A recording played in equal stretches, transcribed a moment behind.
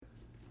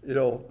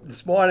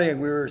This morning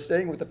we were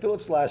staying with the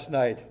Phillips last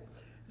night.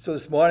 So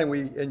this morning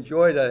we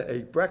enjoyed a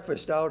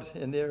breakfast out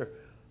in their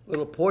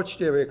little porch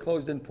area,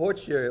 closed-in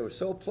porch area. It was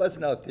so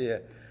pleasant out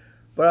there.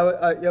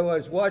 But I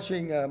was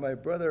watching my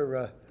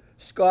brother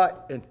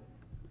Scott, and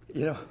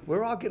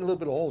we're all getting a little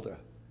bit older,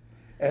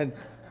 and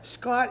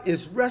Scott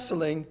is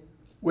wrestling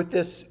with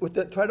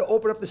trying to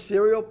open up the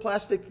cereal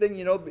plastic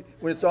thing,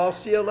 when it's all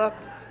sealed up,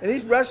 and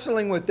he's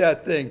wrestling with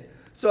that thing.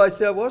 So I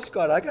said, "Well,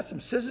 Scott, I got some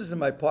scissors in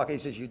my pocket." He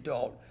says, "You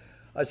don't."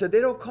 I said,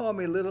 "They don't call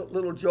me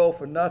little Joe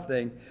for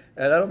nothing,"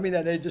 and I don't mean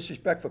that in any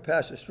disrespect for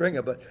Pastor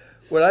Stringer, but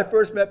when I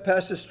first met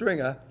Pastor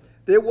Stringer,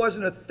 there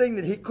wasn't a thing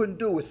that he couldn't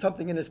do with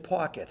something in his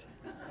pocket.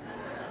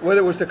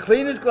 Whether it was to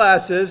clean his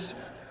glasses,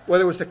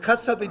 whether it was to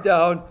cut something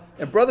down,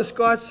 and Brother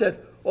Scott said,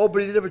 "Oh, but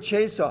he didn't have a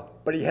chainsaw,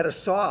 but he had a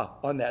saw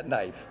on that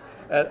knife."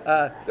 And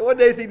there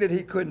wasn't anything that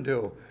he couldn't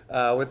do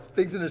with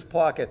things in his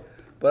pocket.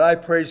 But I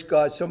praise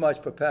God so much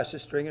for Pastor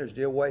Stringer, his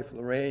dear wife,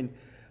 Lorraine.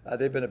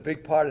 They've been a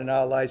big part in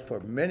our lives for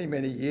many,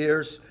 many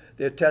years.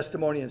 Their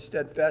testimony and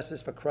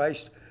steadfastness for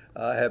Christ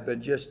have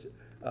been just,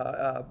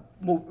 God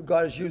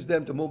has used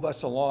them to move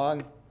us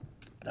along.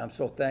 And I'm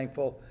so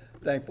thankful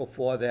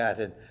for that,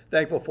 and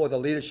thankful for the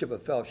leadership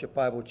of Fellowship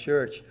Bible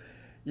Church.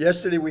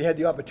 Yesterday we had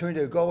the opportunity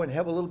to go and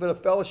have a little bit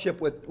of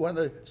fellowship with one of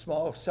the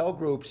small cell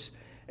groups.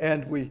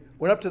 And we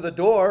went up to the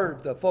door,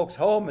 the folks'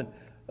 home, and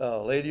a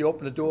lady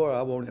opened the door.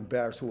 I won't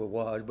embarrass who it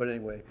was, but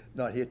anyway,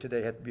 not here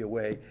today, had to be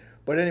away.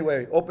 But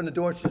anyway, opened the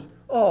door and she says,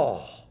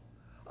 "Oh,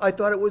 I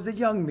thought it was the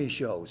Young Me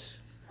shows."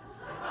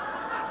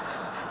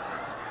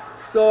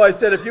 So I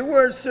said, if you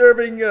weren't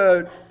serving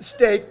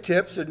steak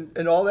tips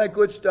and all that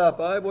good stuff,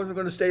 I wasn't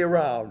going to stay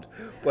around.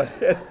 But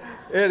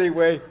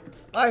anyway,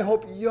 I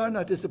hope you're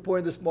not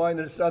disappointed this morning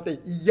that it's not the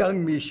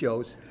Young Me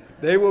shows.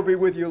 They will be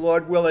with you,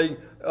 Lord willing,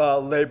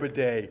 Labor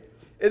Day.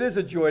 It is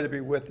a joy to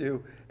be with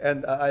you.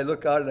 And I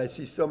look out and I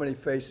see so many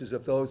faces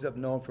of those I've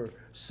known for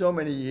so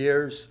many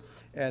years.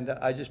 And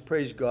I just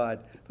praise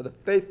God for the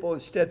faithful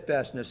and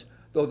steadfastness,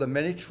 though the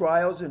many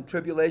trials and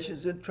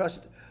tribulations and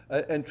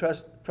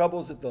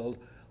troubles that the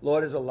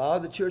Lord has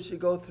allowed the church to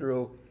go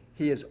through,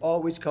 he has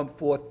always come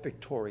forth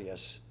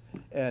victorious.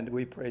 And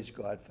we praise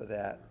God for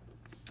that.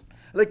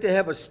 I'd like to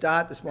have a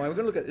start this morning.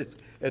 We're going to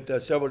look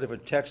at several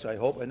different texts, I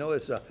hope. I know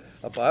it's a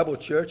Bible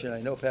church, and I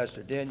know,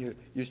 Pastor Dan, you're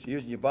used to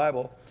using your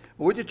Bible.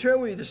 But would you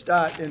turn with me to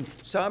start in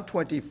Psalm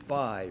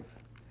 25?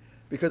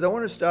 Because I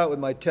want to start with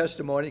my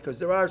testimony, because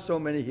there are so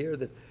many here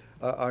that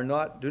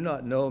do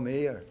not know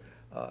me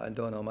and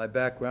don't know my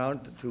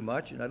background too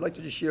much. And I'd like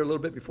to just share a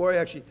little bit before I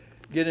actually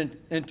get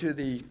into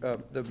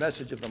the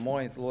message of the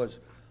morning that the Lord's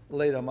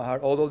laid on my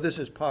heart, although this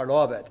is part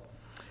of it.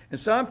 In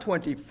Psalm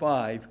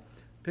 25,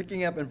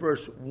 picking up in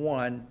verse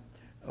 1,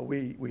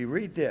 we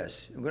read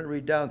this. I'm going to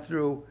read down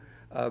through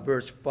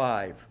verse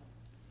 5.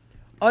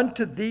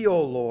 "Unto thee,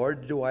 O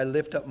Lord, do I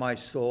lift up my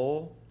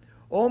soul.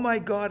 O my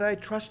God, I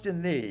trust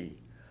in thee.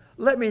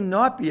 Let me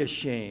not be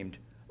ashamed.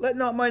 Let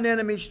not mine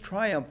enemies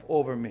triumph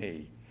over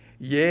me.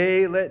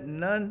 Yea, let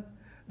none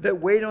that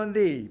wait on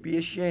thee be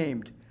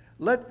ashamed.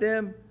 Let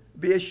them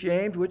be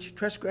ashamed which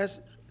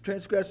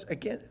transgress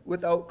again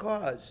without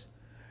cause.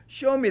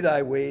 Show me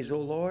thy ways, O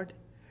Lord.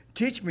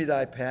 Teach me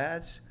thy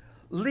paths.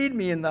 Lead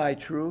me in thy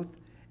truth,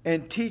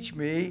 and teach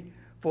me,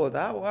 for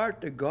thou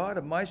art the God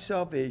of my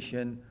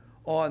salvation.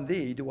 On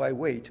thee do I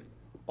wait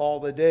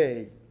all the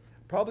day."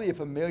 Probably a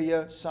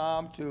familiar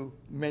psalm to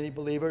many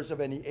believers of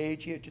any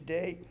age here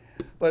today,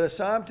 but a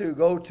psalm to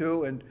go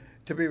to and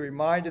to be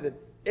reminded that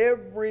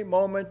every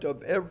moment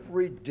of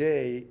every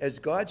day, as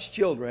God's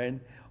children,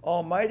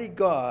 Almighty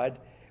God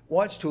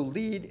wants to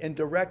lead and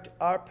direct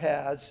our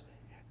paths,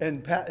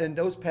 and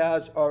those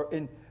paths are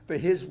for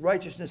his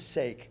righteousness'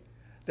 sake,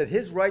 that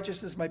his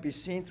righteousness might be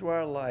seen through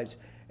our lives,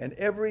 and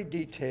every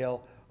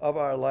detail of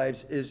our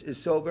lives is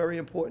so very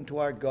important to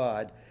our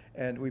God,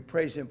 and we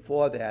praise him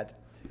for that.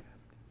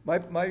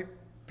 My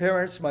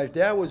parents, my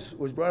dad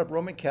was brought up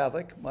Roman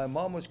Catholic, my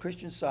mom was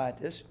Christian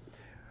Scientist,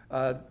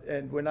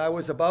 and when I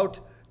was about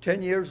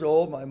 10 years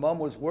old, my mom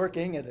was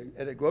working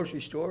at a grocery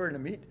store in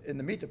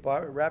the meat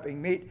department, wrapping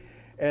meat,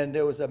 and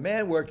there was a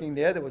man working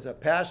there that was a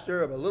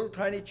pastor of a little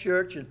tiny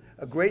church in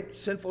a great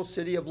sinful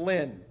city of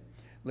Lynn,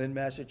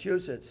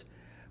 Massachusetts.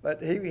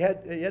 But he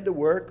had to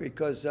work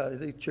because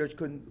the church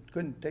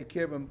couldn't take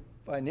care of him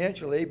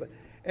financially. But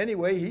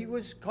anyway, he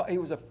was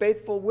a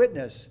faithful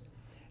witness,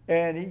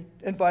 and he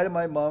invited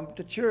my mom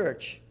to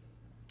church.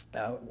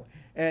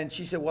 And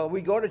she said, "Well,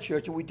 we go to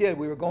church," and we did.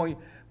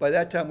 By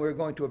that time, we were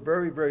going to a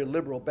very, very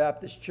liberal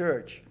Baptist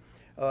church,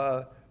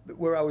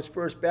 where I was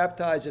first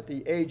baptized at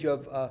the age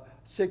of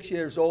 6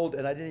 years old,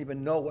 and I didn't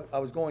even know what I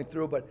was going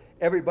through. But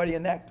everybody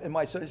in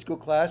my Sunday school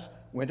class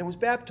went and was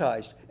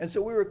baptized, and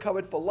so we were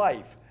covered for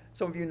life.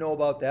 Some of you know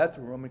about that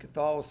through Roman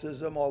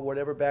Catholicism or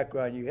whatever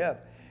background you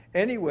have.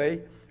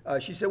 Anyway,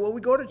 she said, "Well,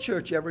 we go to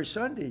church every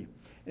Sunday."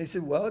 And he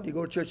said, "Well, do you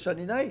go to church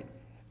Sunday night?"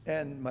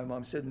 And my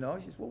mom said, "No."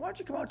 She said, "Well, why don't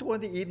you come out to one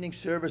of the evening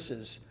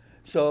services?"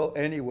 So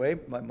anyway,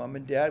 my mom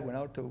and dad went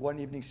out to one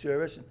evening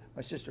service, and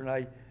my sister and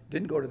I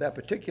didn't go to that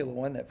particular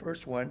one, that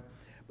first one.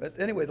 But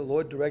anyway, the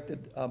Lord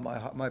directed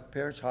my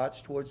parents'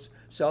 hearts towards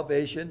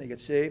salvation. They get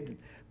saved. And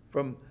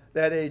from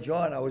that age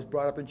on, I was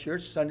brought up in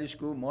church, Sunday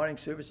school, morning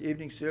service,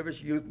 evening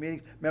service, youth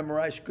meetings,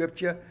 memorized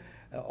scripture.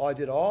 I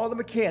did all the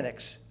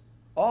mechanics,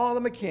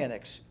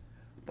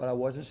 but I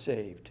wasn't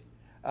saved.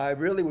 I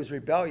really was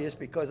rebellious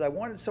because I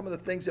wanted some of the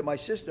things that my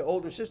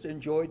older sister,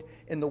 enjoyed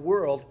in the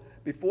world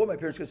before my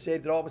parents got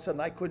saved that all of a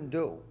sudden I couldn't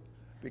do,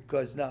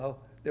 because now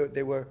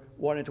they were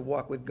wanting to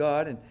walk with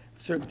God, and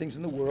certain things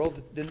in the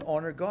world didn't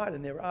honor God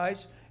in their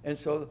eyes, and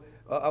so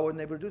I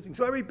wasn't able to do things.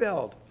 So I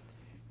rebelled.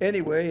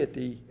 Anyway, at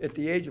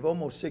the age of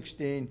almost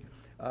 16,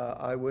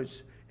 I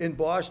was in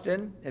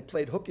Boston and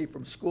played hooky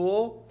from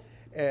school,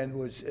 and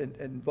was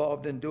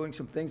involved in doing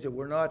some things that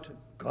were not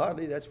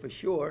godly, that's for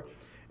sure.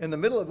 In the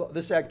middle of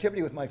this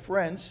activity with my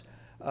friends,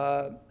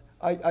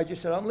 I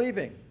just said, I'm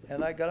leaving.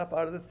 And I got up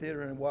out of the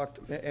theater and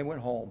walked and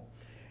went home.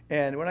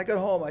 And when I got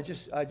home, I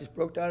just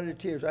broke down into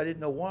tears. I didn't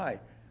know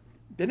why.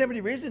 Didn't have any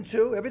reason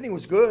to. Everything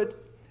was good,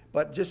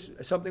 but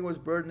just something was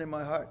burdening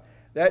my heart.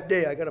 That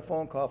day, I got a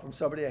phone call from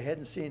somebody I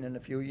hadn't seen in a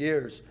few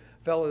years,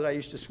 a fellow that I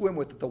used to swim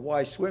with at the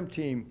Y swim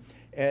team.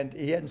 And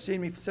he hadn't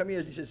seen me for some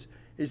years.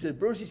 He says,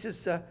 Bruce, he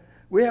says,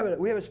 we have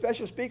a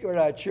special speaker at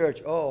our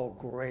church. Oh,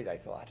 great, I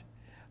thought.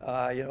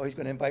 He's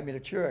going to invite me to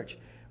church.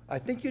 I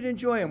think you'd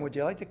enjoy him. Would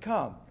you like to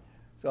come?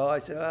 So I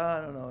said,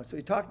 I don't know. So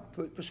he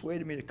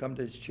persuaded me to come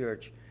to his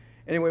church.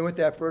 Anyway, we went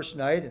that first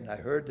night, and I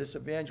heard this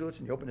evangelist,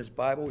 and he opened his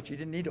Bible, which he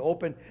didn't need to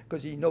open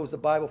because he knows the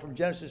Bible from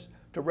Genesis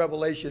to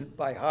Revelation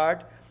by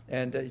heart.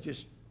 And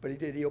but he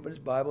did. He opened his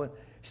Bible and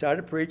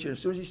started to preach. And as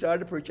soon as he started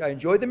to preach, I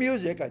enjoyed the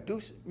music. I do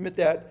admit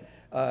that.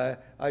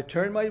 I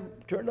turned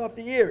off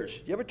the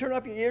ears. You ever turn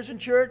off your ears in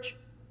church?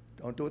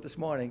 Don't do it this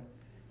morning.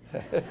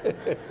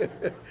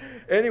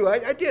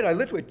 Anyway, I did.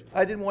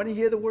 I didn't want to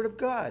hear the word of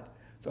God.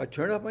 So I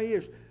turned off my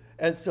ears.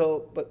 And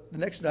so, but the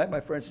next night,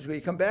 my friend says, will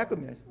you come back with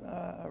me? I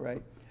said, all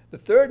right. The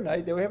third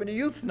night, they were having a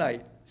youth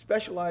night.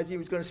 He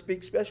was going to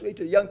speak especially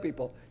to young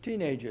people,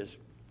 teenagers.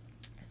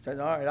 So I said,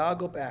 all right, I'll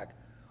go back.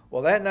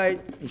 Well, that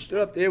night, he stood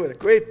up there with a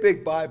great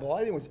big Bible.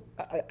 I think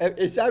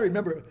as I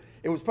remember,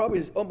 it was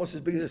probably almost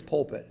as big as this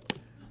pulpit.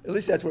 At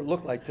least that's what it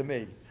looked like to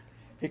me.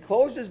 He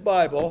closed his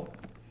Bible,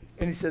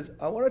 and he says,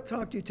 I want to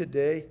talk to you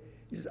today.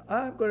 He says,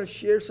 I'm going to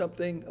share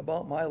something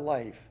about my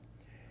life.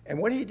 And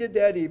what he did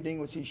that evening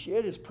was he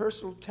shared his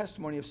personal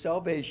testimony of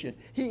salvation.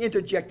 He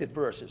interjected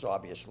verses,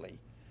 obviously.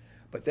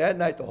 But that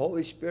night, the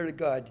Holy Spirit of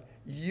God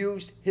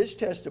used his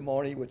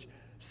testimony, which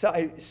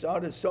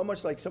sounded so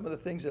much like some of the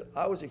things that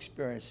I was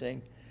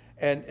experiencing.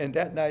 And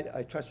that night,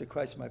 I trusted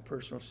Christ as my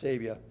personal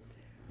Savior.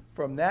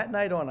 From that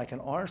night on, I can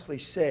honestly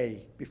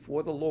say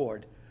before the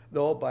Lord,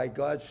 though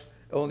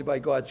only by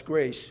God's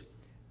grace,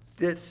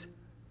 this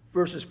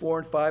verses 4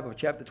 and 5 of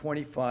chapter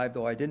 25,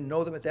 though I didn't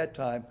know them at that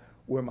time,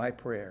 were my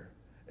prayer.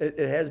 It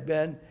has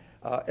been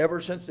ever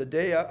since the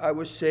day I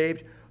was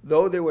saved,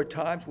 though there were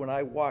times when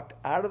I walked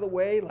out of the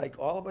way, like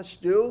all of us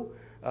do.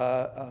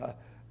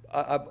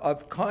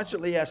 I've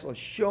constantly asked, Lord,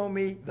 show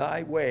me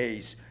thy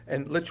ways.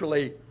 And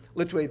literally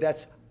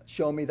that's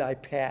show me thy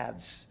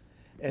paths.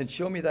 And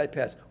show me thy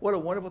paths. What a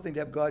wonderful thing to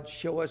have God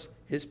show us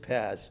his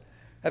paths.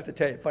 I have to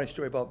tell you a funny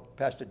story about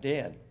Pastor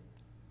Dan.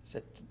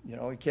 Said,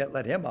 we can't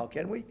let him out,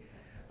 can we?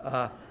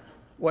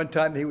 One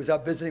time he was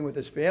up visiting with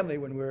his family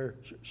when we were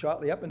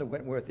shortly up in the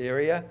Wentworth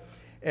area,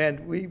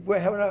 and we were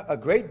having a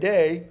great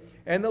day,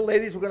 and the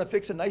ladies were going to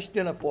fix a nice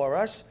dinner for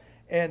us,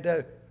 and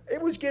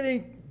it was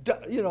getting,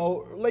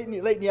 late in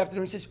the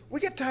afternoon. He says, we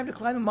got time to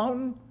climb a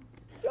mountain?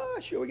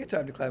 Sure, we got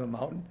time to climb a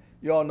mountain.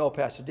 You all know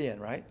Pastor Dan,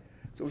 right?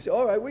 So we said,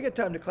 all right, we got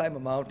time to climb a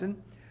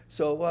mountain.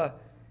 So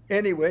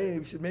anyway,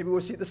 he said, maybe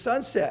we'll see the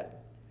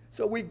sunset.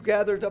 So we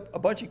gathered up a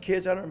bunch of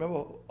kids. I don't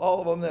remember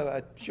all of them.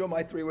 I'm sure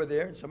my 3 were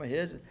there and some of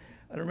his.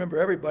 I don't remember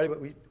everybody, but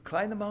we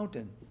climbed the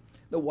mountain.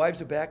 The wives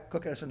are back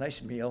cooking us a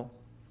nice meal.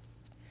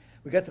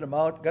 We got to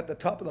the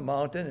top of the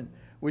mountain, and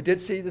we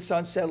did see the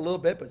sunset a little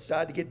bit, but it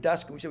started to get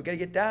dusk, and we said, we got to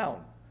get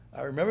down.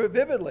 I remember it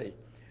vividly.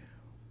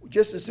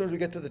 Just as soon as we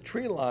get to the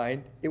tree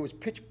line, it was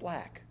pitch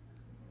black.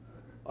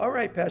 All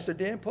right, Pastor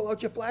Dan, pull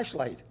out your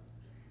flashlight.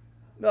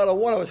 Not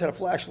one of us had a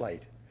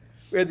flashlight.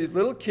 We had these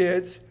little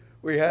kids.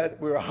 We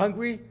were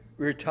hungry.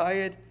 We were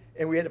tired.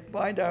 And we had to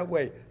find our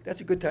way.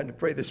 That's a good time to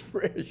pray this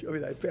prayer. Show me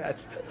thy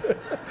paths.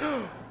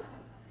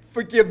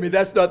 Forgive me,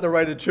 that's not the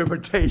right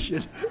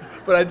interpretation.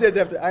 But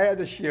I had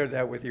to share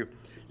that with you.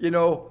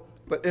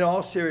 But in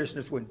all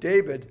seriousness, when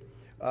David,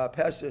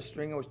 Pastor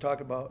Stringer was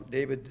talking about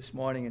David this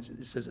morning, and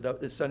it says it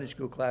in Sunday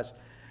school class,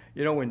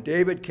 when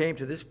David came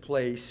to this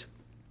place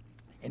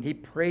and he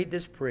prayed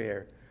this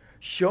prayer,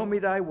 show me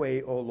thy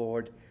way, O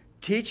Lord,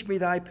 teach me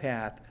thy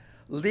path,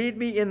 lead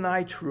me in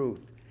thy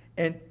truth,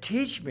 and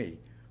teach me,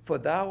 for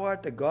thou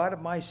art the God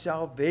of my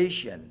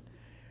salvation.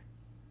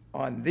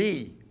 On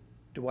thee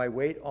do I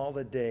wait all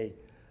the day.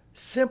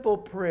 Simple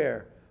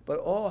prayer,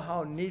 but oh,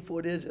 how needful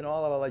it is in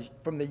all of our lives.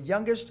 From the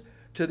youngest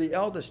to the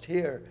eldest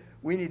here,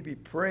 we need to be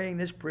praying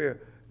this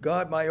prayer.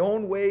 God, my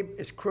own way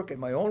is crooked.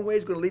 My own way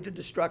is going to lead to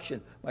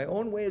destruction. My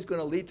own way is going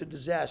to lead to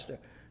disaster.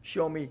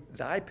 Show me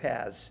thy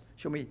paths.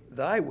 Show me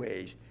thy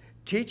ways.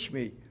 Teach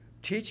me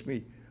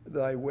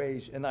thy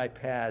ways and thy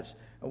paths.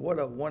 And what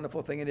a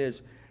wonderful thing it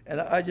is. And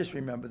I just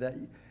remember that.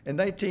 In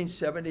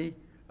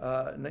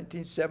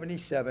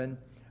 1977,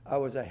 I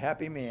was a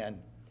happy man,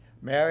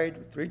 married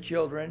with 3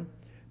 children,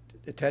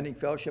 attending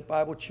Fellowship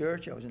Bible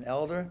Church. I was an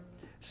elder,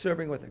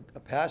 serving with a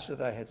pastor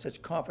that I had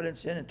such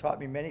confidence in and taught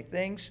me many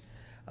things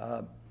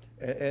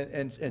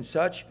and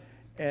such.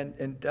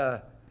 And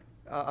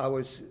I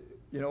was,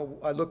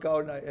 I look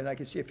out and I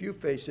can see a few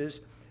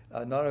faces.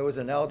 Not only was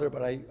an elder,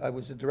 but I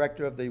was the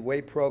director of the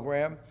Way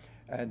program.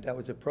 And that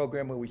was a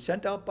program where we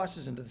sent out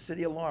buses into the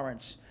city of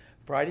Lawrence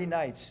Friday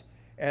nights.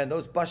 And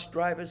those bus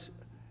drivers,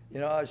 I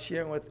was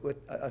sharing with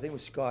I think it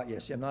was Scott,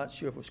 yes. I'm not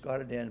sure if it was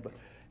Scott or Dan, but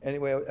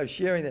anyway, I was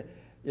sharing that,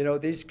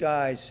 these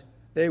guys,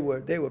 they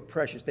were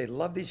precious. They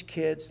loved these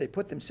kids. They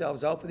put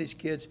themselves out for these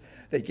kids.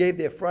 They gave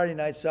their Friday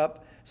nights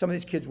up. Some of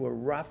these kids were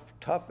rough,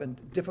 tough,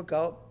 and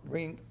difficult,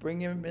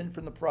 bringing them in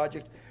from the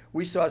project.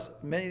 We saw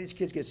many of these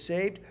kids get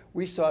saved.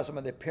 We saw some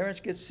of their parents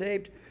get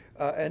saved.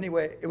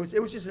 Anyway, it was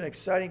just an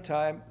exciting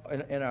time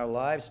in our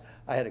lives.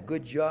 I had a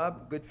good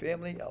job, good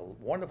family, a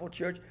wonderful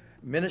church,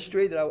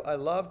 ministry that I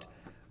loved.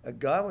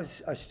 God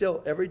was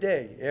still, every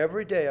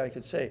day I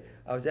could say,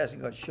 I was asking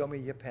God, show me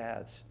your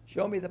paths.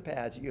 Show me the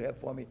paths that you have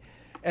for me.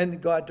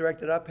 And God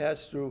directed our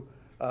paths through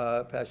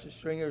Pastor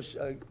Stringer's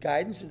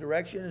guidance and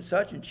direction and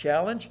such, and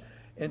challenge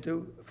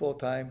into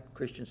full-time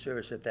Christian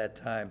service at that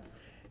time.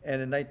 And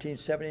in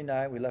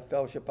 1979, we left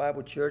Fellowship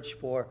Bible Church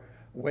for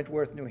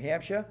Wentworth, New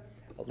Hampshire,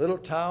 a little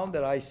town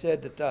that I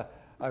said that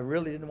I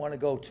really didn't want to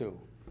go to.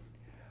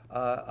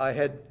 I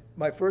had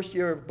my first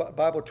year of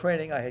Bible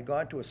training, I had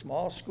gone to a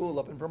small school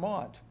up in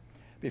Vermont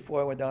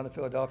before I went down to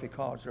Philadelphia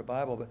College for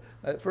Bible.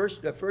 But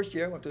the first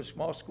year, I went to a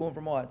small school in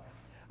Vermont.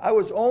 I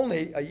was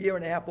only a year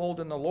and a half old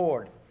in the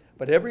Lord,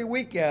 but every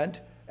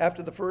weekend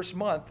after the first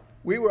month,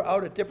 we were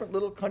out at different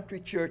little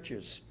country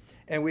churches,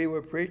 and we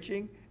were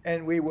preaching,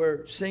 and we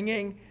were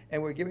singing,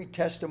 and we were giving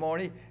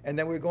testimony, and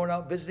then we were going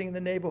out visiting in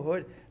the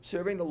neighborhood,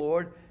 serving the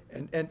Lord,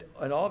 and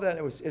all that.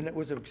 It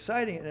was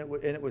exciting, and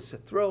it was a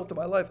thrill to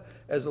my life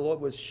as the Lord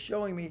was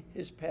showing me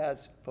his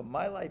paths for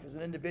my life as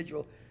an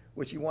individual,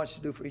 which he wants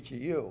to do for each of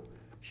you,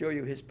 show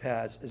you his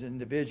paths as an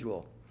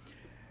individual.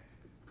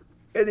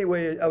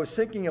 Anyway, I was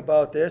thinking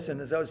about this,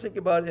 and as I was thinking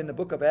about it in the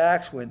book of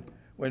Acts, when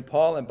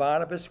Paul and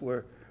Barnabas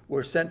were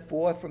sent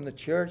forth from the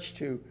church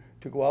to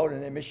go out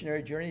on their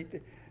missionary journey,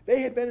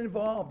 they had been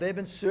involved. They've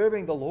been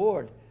serving the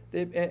Lord.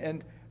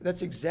 And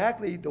that's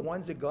exactly the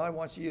ones that God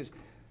wants to use.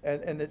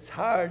 And it's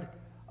hard.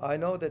 I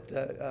know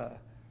that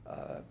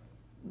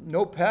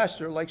no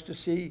pastor likes to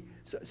see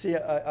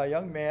a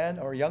young man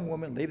or a young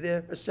woman leave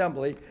their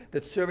assembly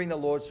that's serving the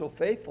Lord so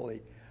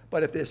faithfully.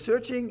 But if they're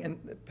searching, and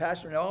the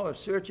pastor and all are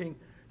searching,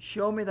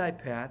 show me thy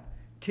path,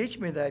 teach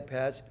me thy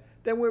paths,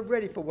 then we're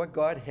ready for what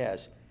God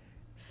has.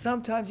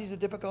 Sometimes these are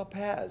difficult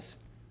paths.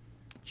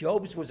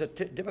 Job's was a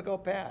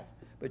difficult path,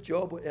 but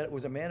Job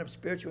was a man of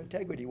spiritual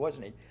integrity,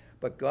 wasn't he?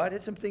 But God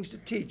had some things to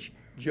teach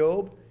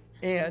Job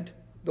and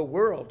the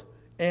world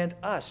and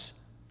us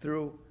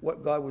through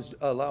what God was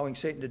allowing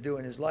Satan to do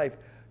in his life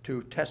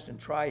to test and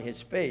try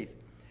his faith.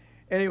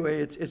 Anyway,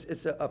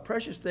 it's a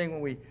precious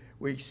thing when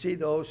we see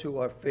those who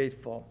are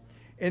faithful.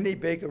 In the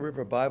Baker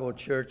River Bible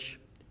Church,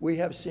 we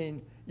have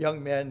seen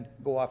young men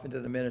go off into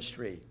the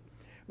ministry.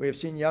 We have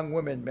seen young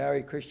women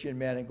marry Christian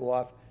men and go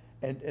off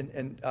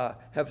and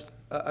have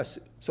a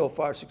so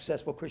far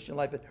successful Christian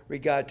life in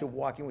regard to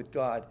walking with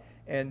God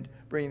and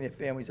bringing their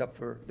families up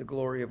for the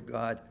glory of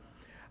God.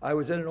 I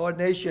was in an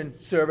ordination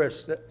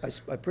service that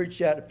I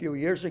preached at a few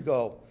years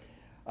ago.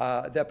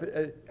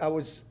 I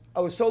was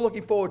so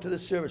looking forward to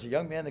this service. A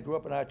young man that grew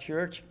up in our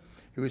church,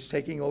 he was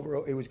taking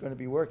over. He was going to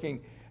be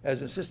working as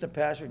an assistant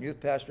pastor and youth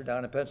pastor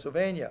down in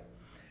Pennsylvania.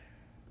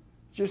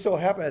 It just so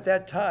happened at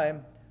that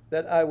time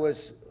that I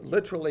was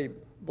literally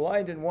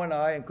blind in one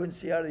eye and couldn't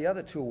see out of the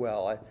other too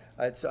well.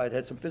 I'd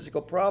had some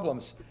physical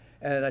problems,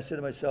 and I said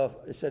to myself,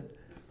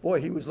 boy,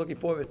 he was looking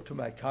forward to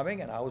my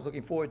coming, and I was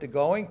looking forward to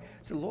going. I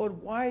said,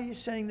 Lord, why are you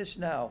saying this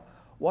now?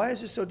 Why is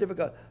this so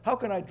difficult? How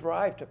can I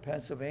drive to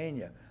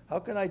Pennsylvania? How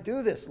can I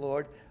do this,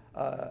 Lord?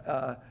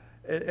 And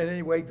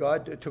anyway,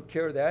 God took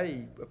care of that.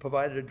 He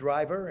provided a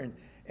driver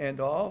and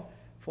all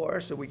for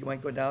us, so we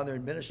might go down there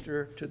and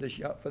minister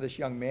to for this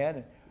young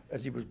man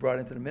as he was brought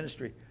into the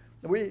ministry.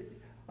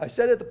 I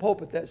said at the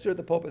pulpit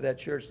of that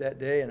church that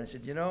day, and I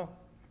said,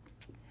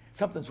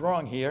 something's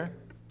wrong here.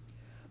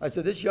 I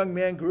said, this young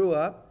man grew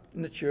up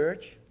in the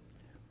church,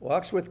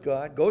 walks with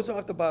God, goes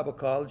off to Bible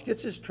college,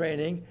 gets his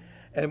training,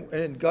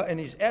 and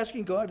he's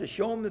asking God to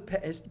show him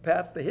his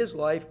path for his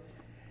life.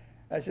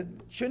 I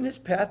said, shouldn't his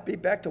path be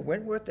back to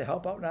Wentworth to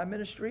help out in our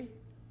ministry?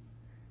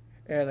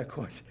 And of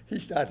course, he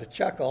started to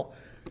chuckle.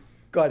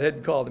 God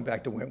hadn't called him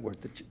back to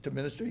Wentworth to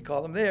ministry. He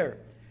called him there.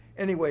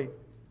 Anyway,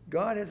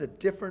 God has a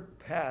different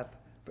path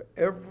for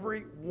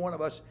every one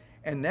of us,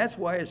 and that's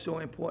why it's so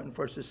important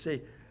for us to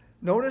see.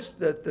 Notice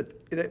that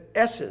the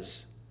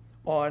S's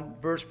on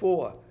verse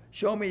 4.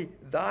 Show me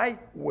thy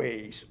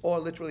ways, or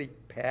literally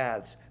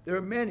paths. There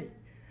are many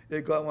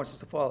that God wants us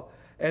to follow.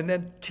 And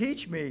then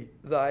teach me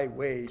thy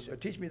ways, or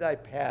teach me thy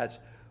paths.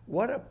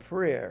 What a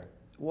prayer.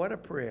 What a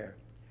prayer.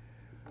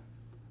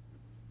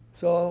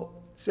 So,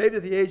 saved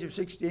at the age of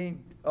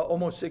 16,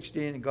 almost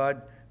 16, and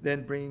God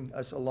then bringing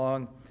us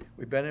along.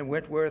 We've been in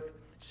Wentworth,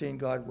 seeing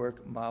God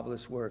work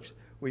marvelous works.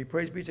 We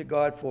praise be to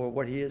God for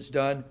what he has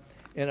done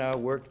in our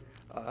work.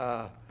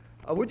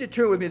 Would you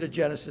turn with me to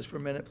Genesis for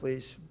a minute,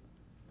 please?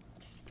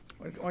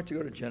 Why don't you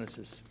go to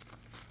Genesis?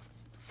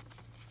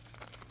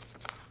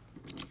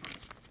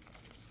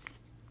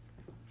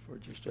 For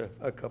just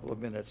a couple of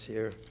minutes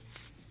here.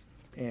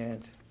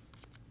 And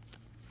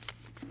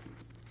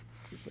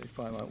let me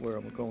find out where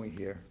I'm going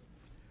here.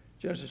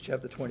 Genesis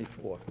chapter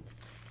 24.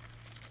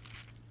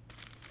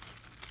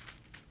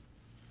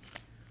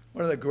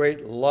 One of the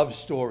great love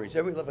stories.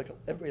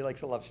 Everybody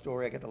likes a love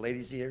story. I got the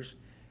ladies' ears.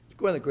 It's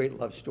one of the great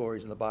love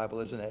stories in the Bible,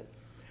 isn't it?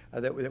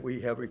 That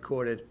we have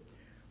recorded.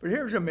 But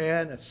here's a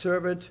man, a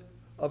servant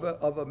of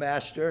a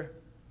master,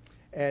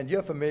 and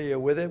you're familiar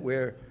with it,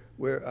 where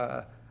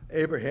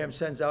Abraham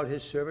sends out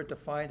his servant to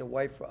find a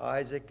wife for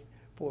Isaac.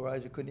 Poor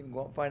Isaac couldn't even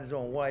go out and find his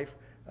own wife,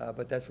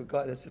 but that's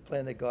the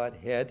plan that God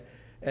had.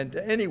 And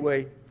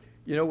anyway,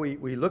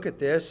 we look at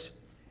this,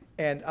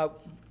 and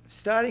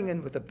starting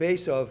in with the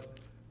base of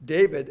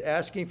David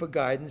asking for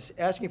guidance,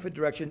 asking for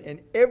direction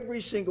in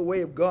every single way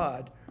of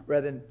God,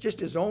 rather than just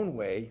his own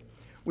way,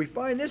 we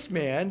find this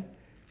man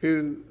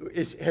who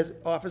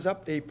offers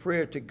up a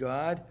prayer to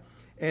God.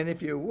 And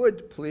if you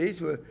would,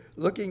 please, we're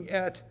looking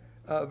at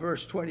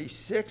verse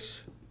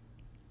 26.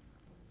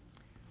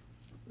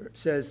 It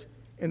says,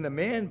 "And the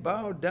man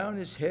bowed down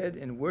his head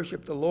and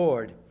worshiped the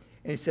Lord.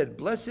 And he said,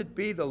 Blessed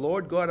be the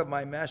Lord God of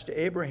my master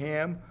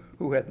Abraham,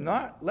 who hath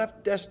not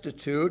left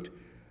destitute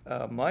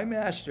my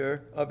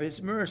master of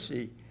his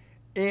mercy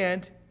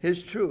and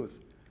his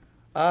truth.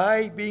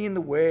 I being in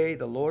the way,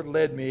 the Lord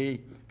led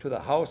me to the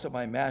house of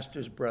my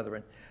master's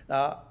brethren."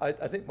 Now, I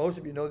think most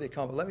of you know the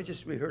account, but let me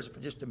just rehearse it for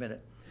just a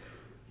minute.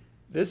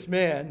 This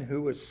man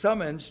who was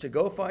summoned to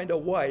go find a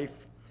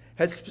wife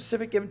had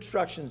specific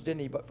instructions,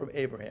 didn't he, but from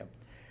Abraham.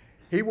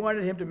 He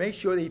wanted him to make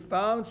sure that he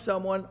found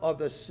someone of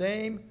the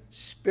same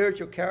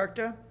spiritual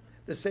character,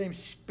 the same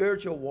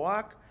spiritual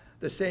walk,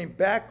 the same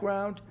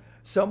background,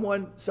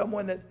 someone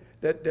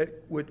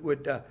that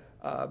would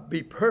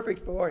be perfect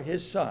for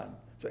his son.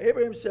 So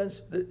Abraham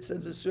sends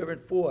his servant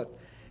forth.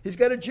 He's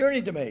got a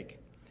journey to make.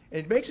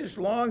 And he makes this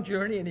long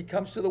journey, and he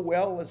comes to the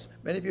well, as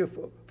many of you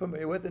are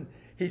familiar with, and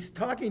he's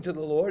talking to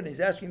the Lord, and he's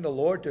asking the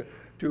Lord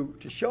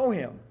to show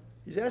him.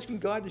 He's asking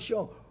God to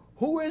show him,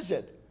 who is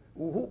it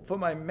for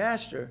my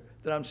master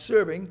that I'm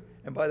serving?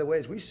 And by the way,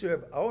 as we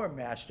serve our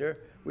master,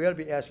 we ought to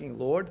be asking,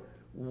 Lord,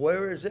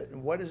 where is it,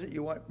 and what is it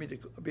you want me to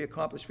be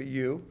accomplished for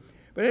you?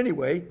 But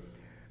anyway,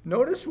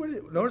 notice what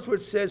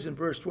it says in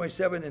verse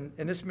 27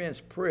 in this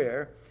man's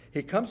prayer.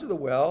 He comes to the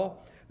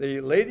well.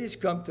 The ladies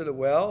come to the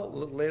well a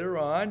little later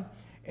on,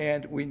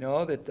 and we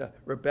know that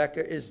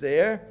Rebekah is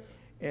there,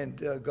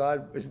 and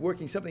God is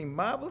working something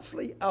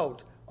marvelously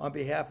out on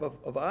behalf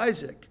of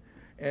Isaac,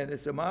 and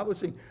it's a marvelous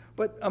thing.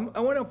 But I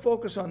want to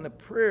focus on the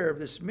prayer of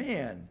this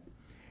man.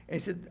 And he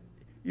said,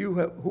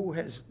 who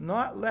has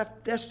not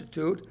left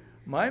destitute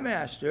my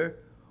master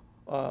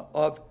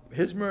of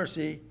his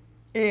mercy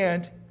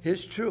and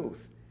his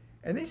truth.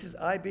 And he says,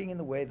 I being in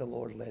the way, the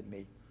Lord led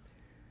me.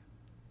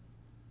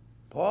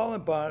 Paul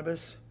and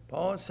Barnabas,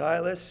 Paul and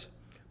Silas,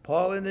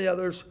 Paul and the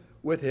others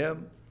with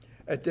him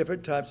at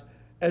different times,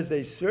 as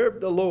they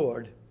served the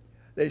Lord,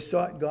 they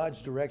sought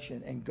God's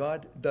direction, and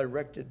God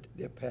directed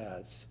their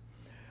paths.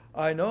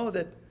 I know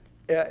that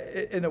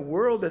in a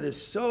world that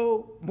is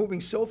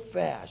moving so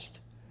fast,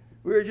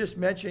 we were just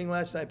mentioning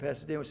last night,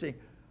 Pastor Dan was saying,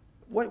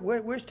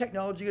 where's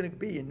technology going to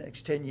be in the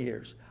next 10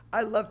 years?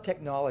 I love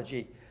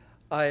technology.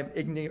 I am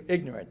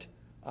ignorant.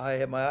 I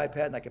have my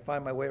iPad, and I can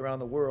find my way around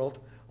the world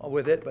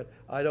with it, but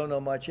I don't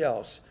know much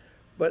else.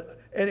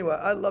 But anyway,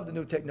 I love the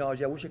new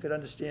technology. I wish I could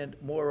understand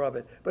more of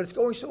it. But it's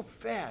going so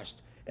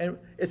fast, and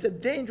it's a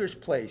dangerous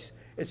place.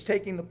 It's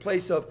taking the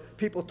place of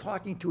people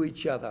talking to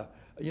each other.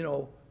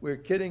 We're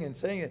kidding and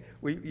saying it.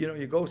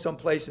 You go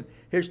someplace, and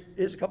here's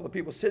a couple of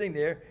people sitting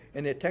there,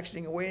 and they're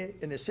texting away,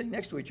 and they're sitting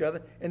next to each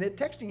other, and they're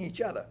texting each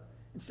other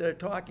instead of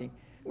talking.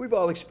 We've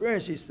all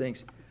experienced these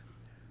things.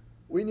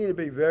 We need to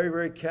be very,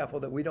 very careful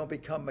that we don't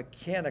become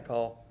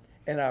mechanical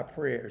in our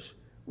prayers.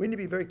 We need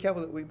to be very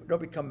careful that we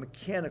don't become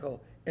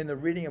mechanical in the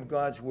reading of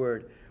God's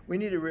word. We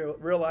need to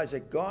realize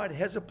that God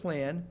has a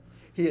plan.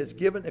 He has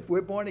given, if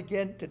we're born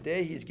again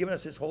today, he's given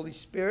us his Holy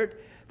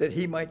Spirit that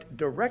he might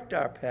direct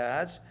our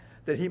paths,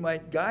 that he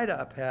might guide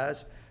our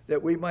paths,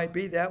 that we might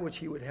be that which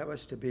he would have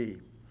us to be.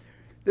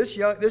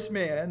 This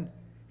man,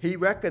 he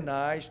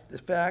recognized the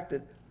fact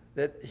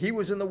that he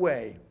was in the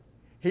way.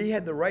 He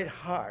had the right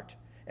heart.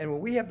 And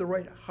when we have the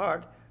right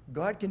heart,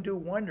 God can do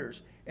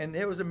wonders. And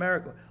there was a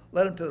miracle.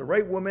 Led him to the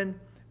right woman,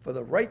 for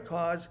the right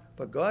cause,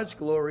 for God's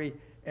glory.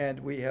 And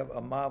we have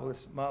a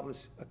marvelous,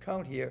 marvelous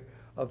account here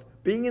of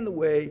being in the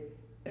way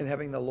and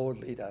having the Lord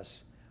lead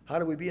us. How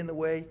do we be in the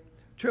way?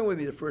 Turn with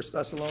me to 1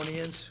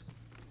 Thessalonians,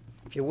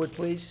 if you would,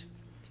 please.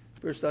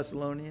 1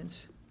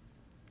 Thessalonians.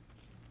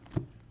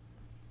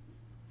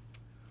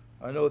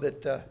 I know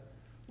that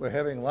we're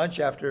having lunch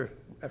after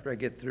I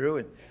get through,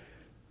 and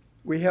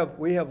we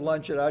have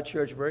lunch at our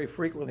church very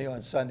frequently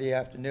on Sunday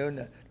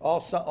afternoon,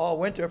 all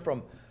winter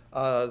from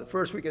the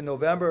first week in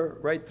November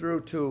right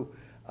through to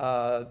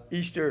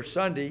Easter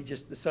Sunday,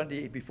 just the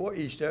Sunday before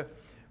Easter.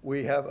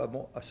 We have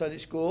a Sunday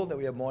school, then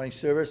we have morning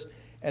service,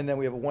 and then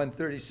we have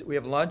we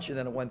have lunch, and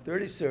then a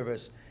 1:30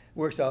 service.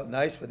 Works out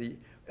nice for the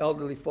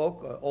elderly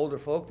folk, older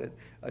folk that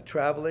are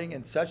traveling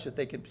and such, that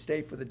they can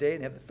stay for the day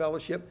and have the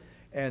fellowship.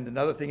 And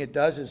another thing it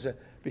does is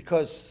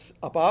because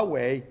up our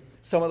way,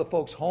 some of the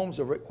folks' homes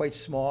are quite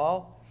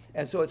small,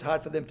 and so it's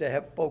hard for them to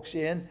have folks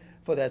in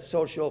for that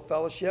social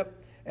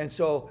fellowship. And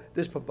so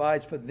this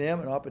provides for them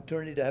an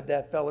opportunity to have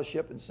that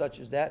fellowship and such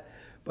as that.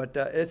 But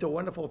it's a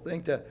wonderful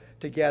thing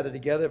to gather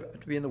together,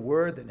 to be in the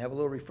Word and have a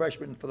little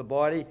refreshment for the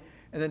body,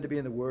 and then to be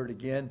in the Word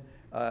again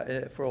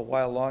for a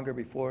while longer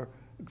before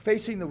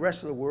facing the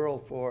rest of the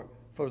world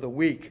for the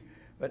week.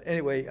 But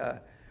anyway,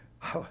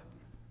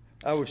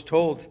 I was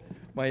told,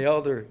 my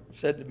elder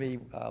said to me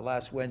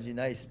last Wednesday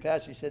night, he said,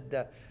 Pastor, he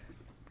said,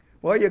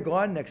 while you're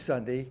gone next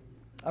Sunday,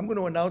 I'm going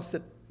to announce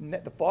that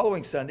the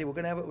following Sunday we're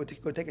going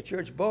to take a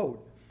church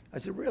vote. I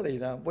said, really?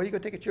 Now, what are you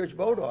going to take a church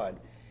vote on?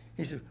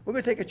 He said, we're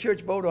going to take a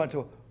church vote on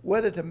to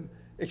whether to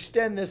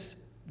extend this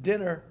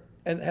dinner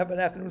and have an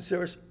afternoon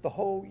service the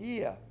whole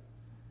year.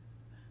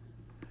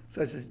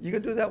 So I said, you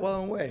can do that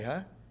while I'm away, huh?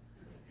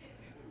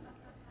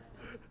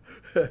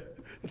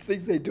 The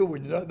things they do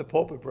when you're not in the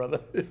pulpit,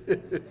 brother.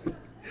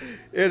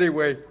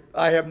 Anyway,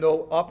 I have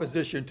no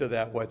opposition to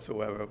that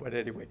whatsoever. But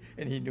anyway,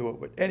 and he knew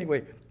it. But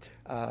anyway,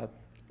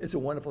 it's a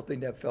wonderful thing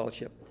to have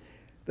fellowship.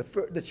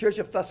 The Church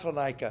of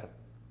Thessalonica,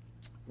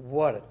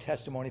 what a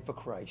testimony for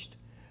Christ.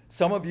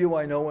 Some of you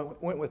I know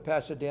went with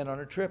Pastor Dan on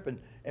a trip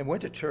and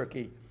went to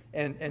Turkey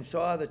and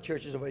saw the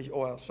churches of Asia,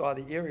 or saw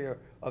the area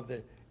of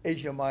the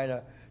Asia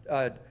Minor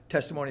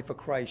testimony for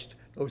Christ,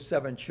 those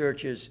 7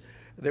 churches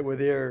that were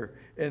there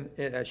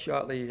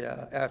shortly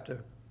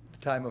after the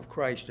time of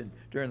Christ and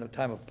during the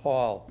time of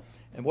Paul.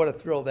 And what a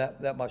thrill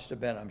that must have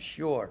been, I'm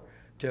sure,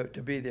 to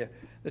be there.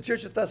 The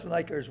Church of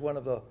Thessalonica is one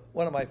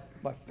of my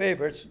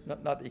favorites.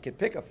 Not that you can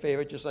pick a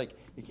favorite, just like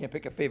you can't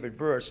pick a favorite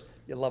verse.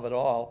 You love it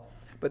all.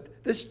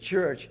 But this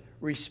church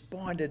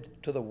responded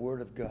to the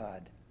Word of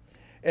God.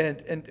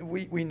 And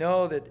we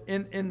know that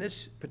in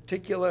this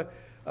particular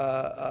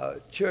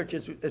church,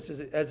 as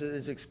it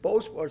is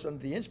exposed for us under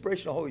the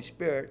inspiration of the Holy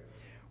Spirit,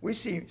 we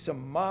see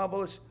some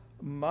marvelous,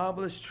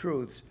 marvelous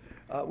truths.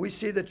 We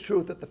see the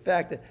truth of the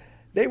fact that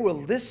they were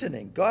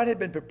listening. God had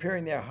been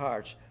preparing their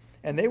hearts,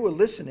 and they were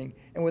listening.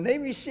 And when they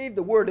received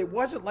the Word, it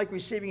wasn't like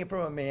receiving it from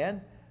a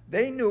man.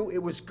 They knew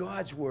it was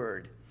God's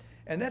Word.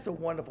 And that's a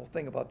wonderful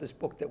thing about this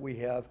book that we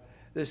have,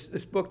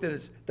 this book that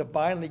is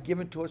divinely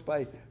given to us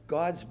by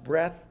God's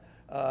breath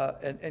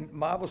and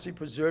marvelously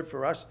preserved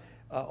for us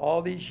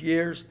all these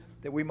years,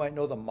 that we might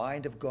know the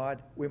mind of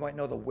God, we might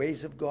know the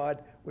ways of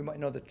God, we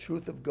might know the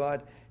truth of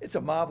God. It's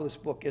a marvelous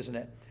book, isn't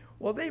it?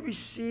 Well, they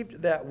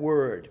received that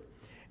Word,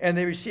 and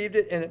they received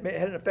it, and it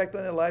had an effect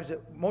on their lives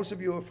that most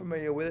of you are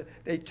familiar with it.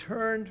 They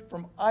turned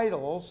from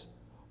idols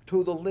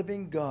to the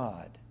living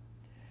God.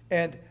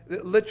 And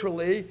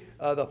literally,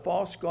 the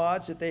false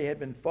gods that they had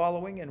been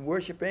following and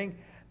worshiping,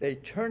 they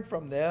turned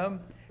from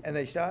them, and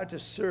they started to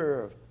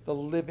serve the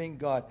living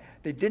God.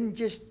 They didn't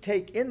just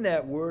take in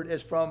that Word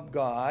as from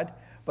God,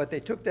 but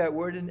they took that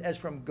Word in as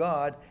from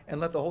God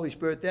and let the Holy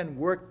Spirit then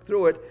work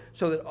through it,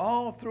 so that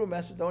all through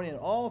Macedonia and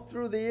all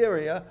through the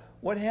area,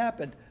 what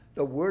happened?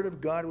 The Word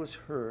of God was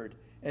heard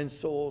and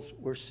souls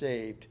were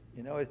saved.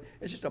 You know,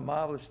 it's just a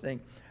marvelous thing.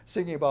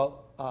 Thinking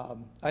about,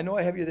 I know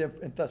I have you there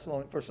in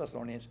 1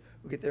 Thessalonians.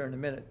 We'll get there in a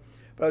minute.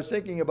 But I was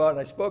thinking about, and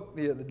I spoke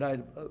the other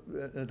night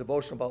in a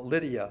devotion about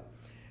Lydia.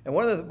 And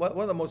one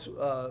of the most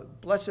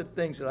blessed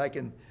things that I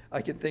can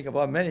think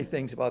about, many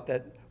things about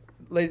that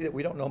lady that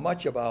we don't know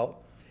much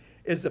about,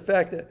 is the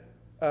fact that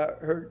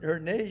her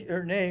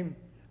name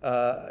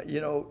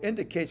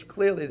indicates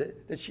clearly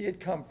that she had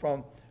come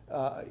from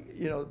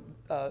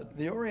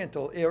the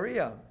Oriental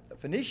area,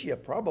 Phoenicia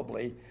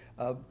probably,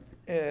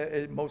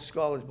 most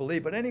scholars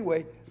believe. But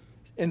anyway,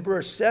 in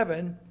verse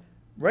 7,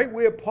 right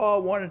where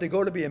Paul wanted to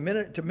go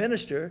to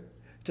minister,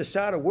 to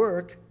start a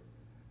work,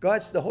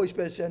 the Holy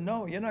Spirit said,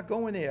 no, you're not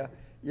going there.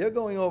 You're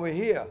going over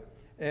here.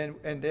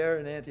 And there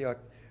in Antioch,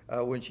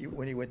 when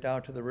he went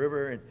down to the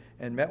river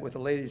and met with the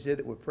ladies there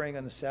that were praying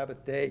on the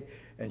Sabbath day,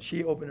 and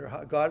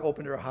God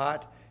opened her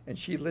heart, and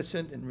she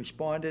listened and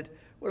responded.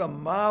 What a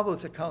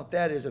marvelous account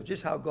that is of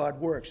just how God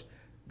works.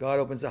 God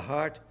opens a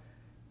heart,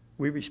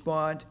 we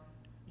respond.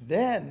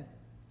 Then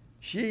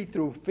she,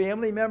 through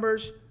family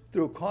members,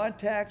 through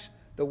contacts,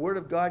 the Word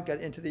of God got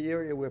into the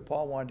area where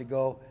Paul wanted to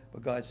go,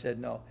 but God said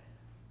no.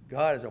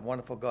 God is a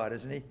wonderful God,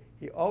 isn't he?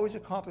 He always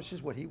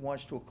accomplishes what he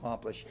wants to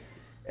accomplish.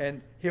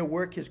 And he'll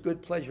work his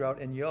good pleasure out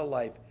in your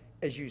life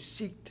as you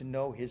seek to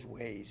know his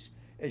ways,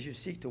 as you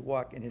seek to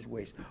walk in his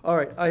ways. All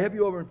right, I have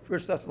you over in 1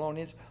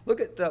 Thessalonians.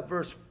 Look at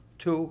verse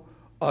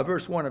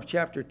 1 of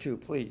chapter 2,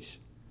 please.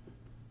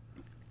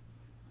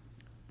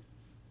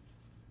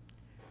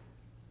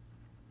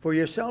 For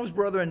yourselves,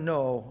 brethren,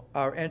 know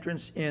our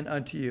entrance in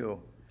unto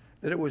you,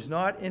 that it was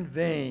not in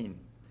vain,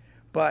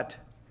 but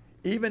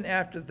even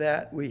after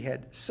that we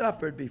had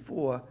suffered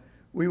before,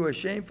 we were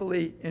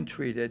shamefully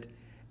entreated,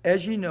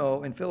 as ye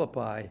know in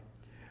Philippi,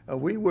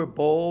 we were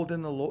bold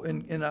in the Lord,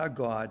 in our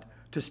God,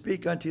 to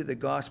speak unto you the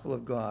gospel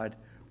of God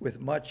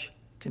with much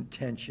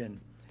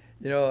contention.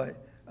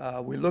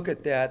 We look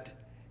at that,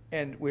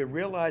 and we're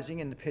realizing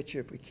in the picture,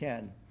 if we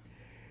can,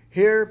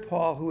 here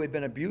Paul, who had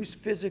been abused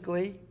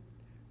physically,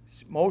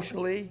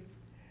 emotionally,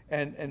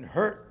 and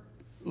hurt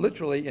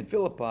literally in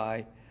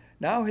Philippi,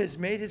 now has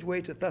made his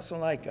way to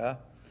Thessalonica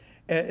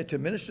to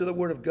minister the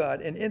word of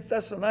God. And in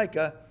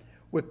Thessalonica,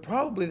 with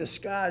probably the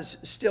scars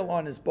still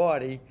on his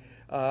body,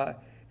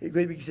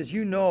 he says,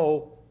 you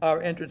know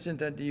our entrance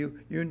into you.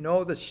 You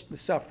know the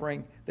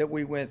suffering that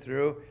we went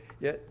through.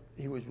 Yet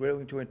he was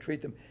willing to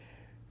entreat them.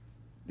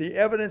 The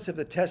evidence of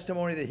the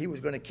testimony that he was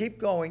going to keep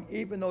going,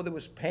 even though there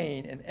was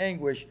pain and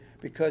anguish,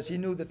 because he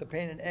knew that the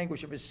pain and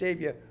anguish of his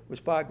Savior was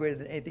far greater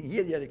than anything he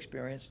had yet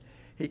experienced.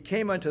 He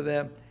came unto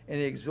them and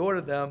he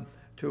exhorted them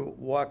to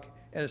walk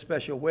in a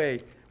special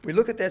way. We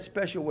look at that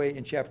special way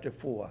in chapter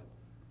 4,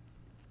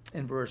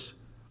 in verse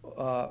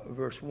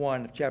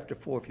 1 of chapter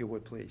 4, if you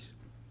would, please.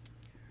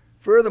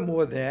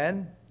 Furthermore,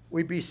 then,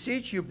 we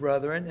beseech you,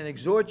 brethren, and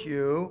exhort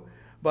you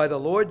by the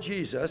Lord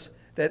Jesus,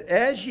 that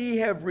as ye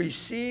have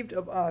received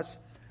of us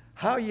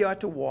how ye ought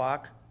to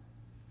walk,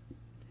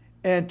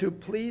 and to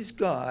please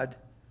God,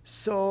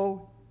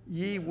 so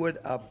ye would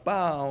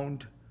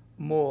abound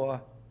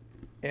more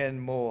and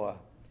more.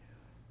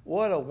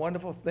 What a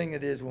wonderful thing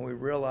it is when we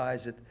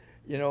realize that,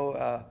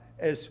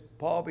 as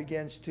Paul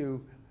begins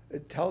to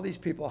tell these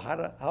people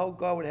how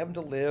God would have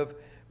them to live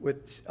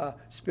with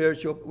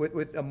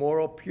with a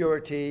moral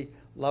purity,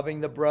 loving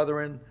the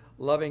brethren,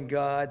 loving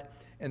God,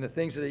 and the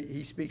things that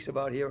he speaks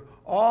about here,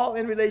 all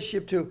in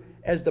relationship to,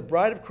 as the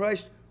bride of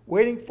Christ,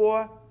 waiting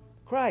for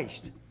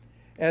Christ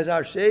as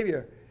our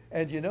Savior.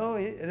 And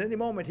at any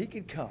moment he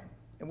could come.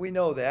 And we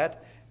know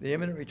that. The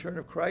imminent return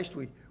of Christ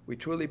we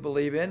truly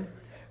believe in.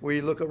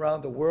 We look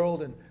around the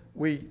world and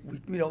we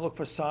don't look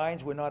for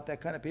signs. We're not that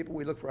kind of people.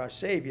 We look for our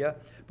Savior.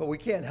 But we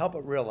can't help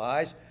but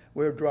realize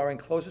we're drawing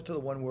closer to the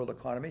one world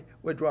economy.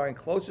 We're drawing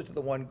closer to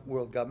the one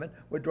world government.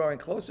 We're drawing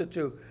closer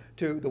to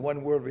the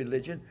one world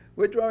religion.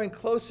 We're drawing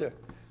closer.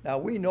 Now,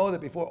 we know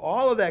that before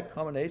all of that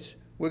culminates,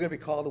 we're going to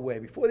be called away.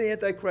 Before the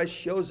Antichrist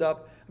shows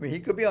up, he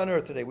could be on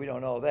earth today. We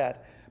don't know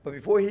that. But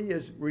before he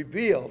is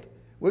revealed,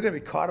 we're going to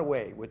be caught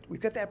away. We've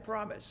got that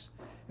promise.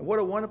 And what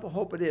a wonderful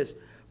hope it is.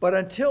 But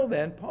until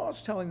then,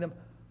 Paul's telling them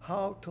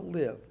how to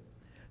live.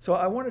 So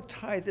I want to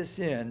tie this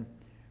in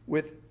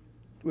with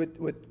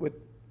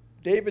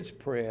David's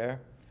prayer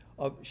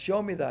of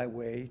show me thy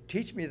way,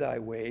 teach me thy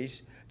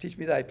ways, teach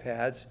me thy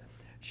paths,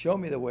 show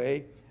me the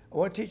way. I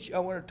want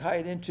to tie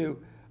it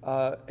into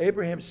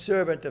Abraham's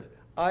servant of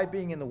I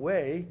being in the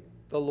way,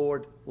 the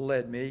Lord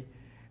led me,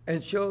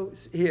 and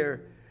shows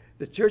here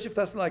the church of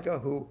Thessalonica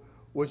who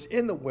was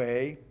in the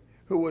way,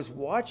 who was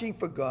watching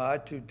for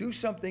God to do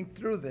something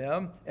through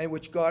them, and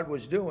which God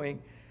was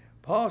doing.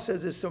 Paul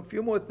says there's some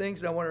few more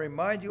things that I want to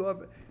remind you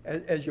of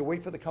as you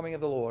wait for the coming of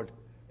the Lord.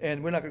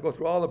 And we're not going to go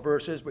through all the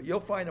verses, but you'll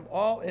find them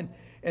all in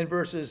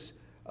verses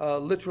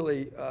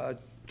literally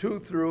 2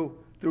 through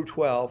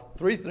 12.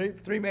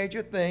 Three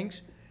major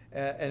things.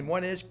 And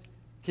one is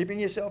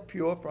keeping yourself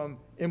pure from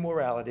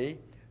immorality.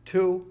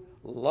 2,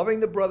 loving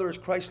the brother as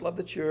Christ loved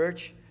the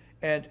church.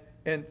 And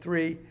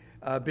 3,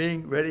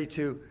 being ready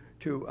to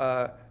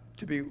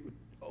be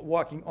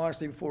walking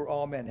honestly before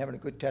all men, having a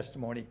good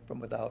testimony from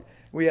without.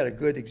 We had a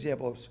good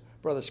example.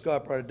 Brother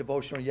Scott brought a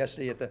devotional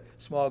yesterday at the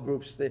small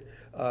groups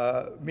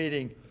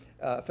meeting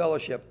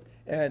fellowship,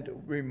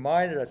 and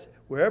reminded us,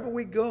 wherever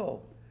we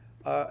go,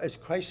 is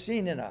Christ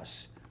seen in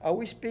us? Are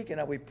we speaking?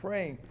 Are we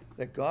praying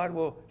that God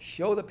will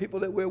show the people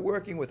that we're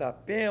working with, our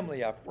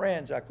family, our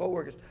friends, our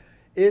co-workers,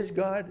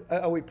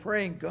 are we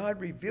praying, God,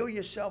 reveal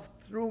yourself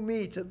through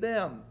me to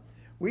them?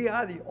 We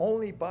are the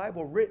only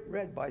Bible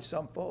read by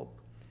some folk.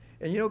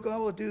 And God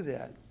will do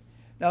that.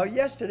 Now,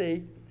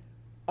 yesterday,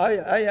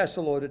 I asked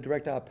the Lord to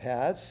direct our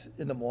paths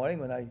in the morning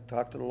when I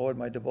talk to the Lord in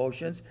my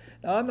devotions.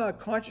 Now, I'm not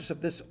conscious of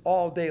this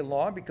all day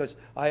long because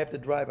I have to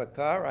drive a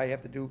car. I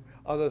have to do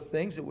other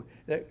things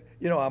that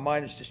our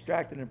mind is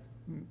distracted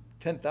in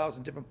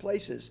 10,000 different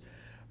places.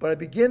 But I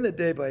begin the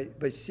day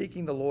by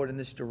seeking the Lord in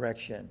this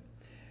direction.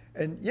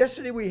 And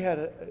yesterday we had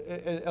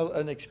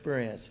an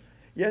experience.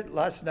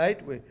 Last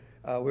night we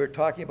were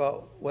talking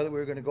about whether we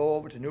were going to go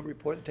over to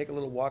Newburyport and take a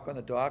little walk on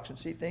the docks and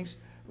see things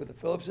with the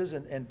Phillipses.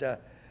 And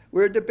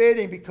we were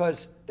debating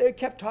because they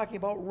kept talking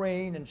about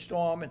rain and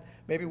storm and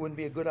maybe it wouldn't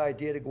be a good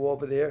idea to go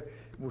over there.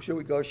 Well, should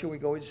we go?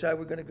 We decided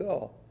we're going to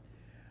go.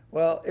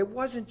 Well, it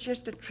wasn't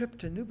just a trip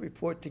to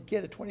Newburyport to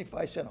get a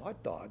 25-cent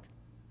hot dog.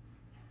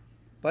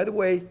 By the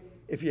way,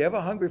 if you're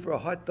ever hungry for a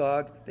hot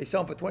dog, they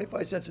sell them for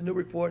 25 cents in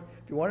Newburyport.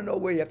 If you want to know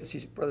where, you have to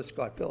see Brother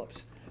Scott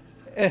Phillips.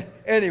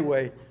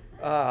 Anyway,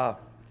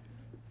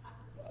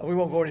 we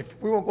won't go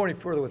any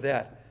further with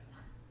that.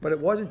 But it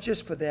wasn't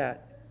just for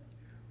that.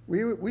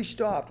 We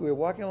stopped. We were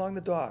walking along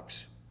the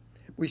docks.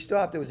 we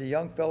stopped. There was a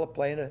young fella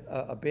playing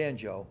a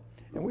banjo,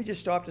 and we just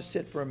stopped to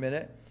sit for a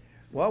minute.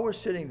 While we're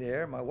sitting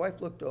there, my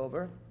wife looked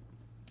over,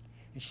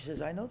 and she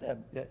says, "I know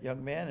that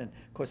young man." And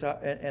of course,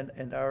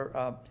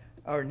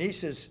 our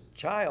niece's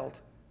child,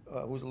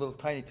 who's a little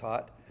tiny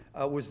tot,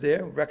 was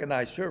there,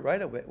 recognized her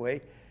right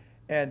away,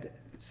 and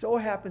so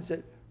happens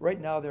that right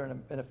now they're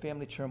in a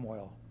family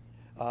turmoil,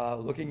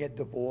 looking at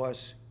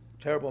divorce,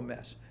 terrible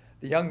mess.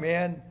 The young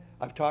man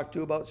I've talked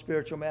to about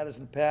spiritual matters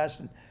in the past,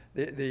 and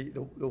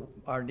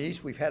our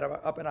niece, we've had her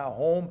up in our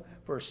home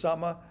for a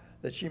summer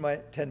that she might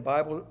attend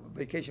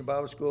vacation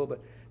Bible school, but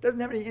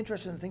doesn't have any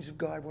interest in the things of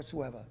God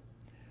whatsoever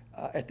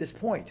at this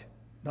point,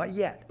 not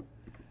yet.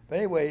 But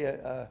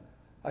anyway,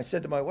 I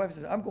said to my wife,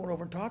 I'm going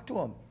over and talk to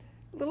him.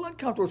 A little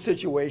uncomfortable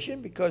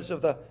situation because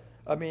of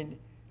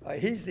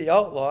he's the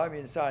outlaw. I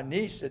mean, it's our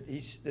niece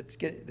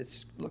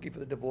that's looking for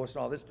the divorce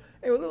and all this.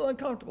 Anyway, a little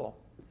uncomfortable.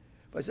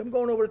 But I said, I'm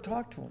going over to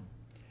talk to him.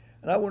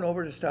 And I went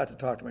over to start to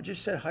talk to him. I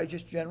just said hi,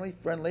 just generally,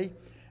 friendly.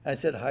 And I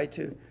said hi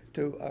to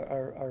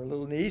our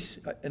little niece,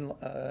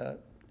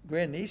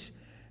 grandniece,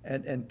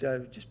 and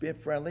just being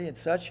friendly and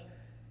such.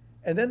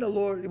 And then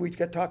we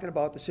got talking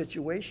about the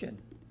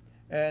situation.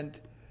 And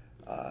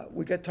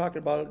we got talking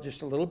about it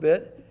just a little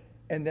bit.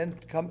 And then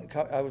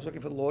I was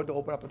looking for the Lord to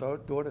open up a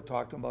door to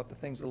talk to him about the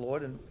things of the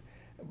Lord. And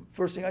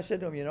first thing I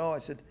said to him, I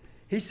said,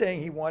 he's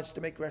saying he wants to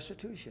make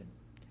restitution.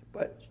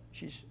 But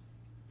she's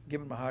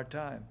giving him a hard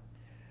time.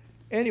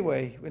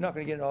 Anyway, we're not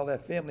going to get into all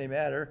that family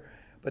matter.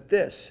 But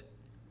this,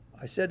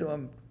 I said to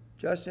him,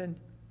 Justin,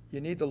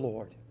 you need the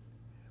Lord.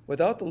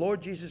 Without the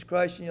Lord Jesus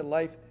Christ in your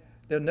life,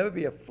 there'll never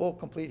be a full,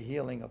 complete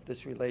healing of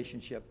this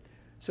relationship.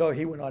 So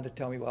he went on to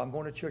tell me, well, I'm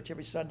going to church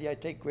every Sunday. I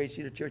take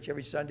Gracie to church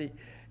every Sunday.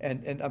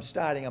 And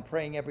I'm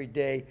praying every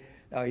day.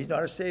 Now, he's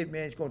not a saved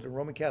man. He's going to the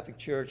Roman Catholic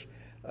Church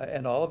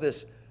and all of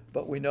this.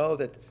 But we know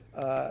that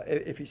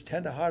if he's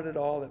tender-hearted at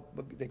all,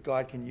 that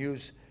God can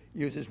use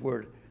his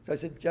word. So I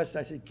said,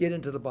 Justin, get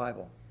into the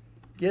Bible.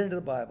 Get into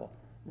the Bible.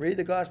 Read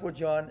the Gospel of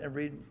John and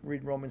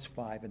read Romans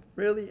 5. And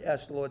really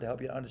ask the Lord to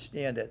help you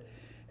understand it.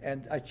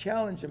 And I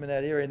challenged him in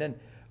that area. And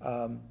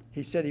then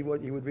he said he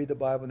would read the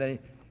Bible. And then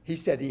he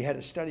said he had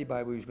a study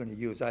Bible he was going to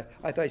use. I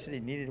thought he said he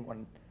needed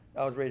one.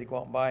 I was ready to go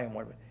out and buy him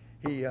one.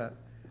 But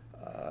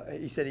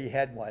he said he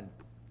had one.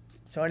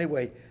 So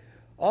anyway,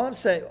 all I'm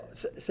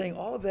saying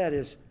all of that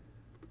is,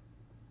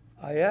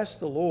 I asked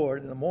the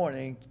Lord in the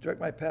morning to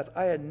direct my path.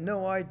 I had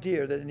no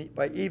idea that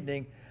by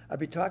evening I'd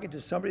be talking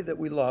to somebody that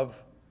we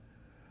love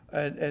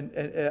and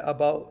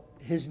about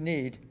his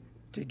need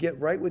to get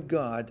right with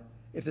God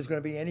if there's going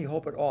to be any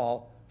hope at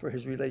all for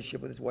his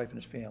relationship with his wife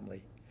and his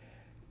family.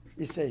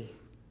 You say,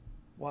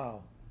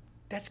 wow,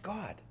 that's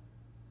God.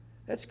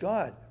 That's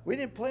God. We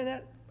didn't plan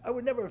that. I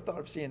would never have thought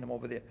of seeing him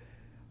over there.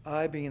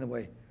 I being in the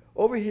way.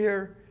 Over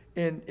here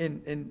in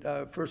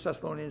 1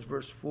 Thessalonians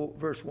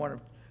verse 1 of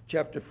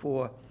chapter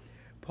 4,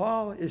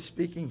 Paul is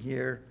speaking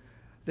here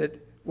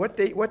that what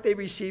they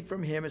received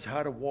from him is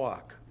how to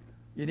walk.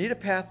 You need a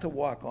path to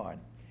walk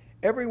on.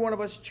 Every one of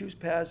us choose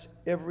paths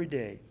every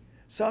day.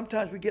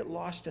 Sometimes we get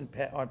lost on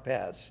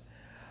paths.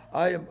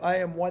 I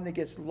am one that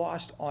gets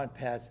lost on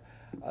paths.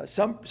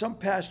 Some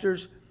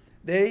pastors,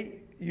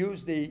 they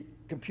use the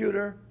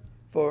computer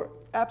for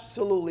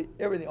absolutely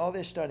everything, all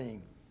their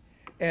studying.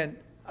 And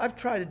I've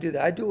tried to do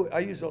that. I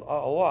use a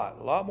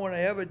lot more than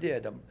I ever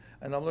did.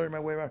 And I'm learning my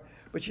way around.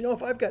 But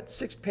if I've got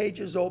 6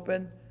 pages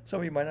open, some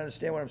of you might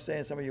understand what I'm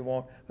saying, some of you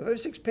won't. If I have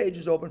 6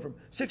 pages open from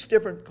 6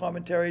 different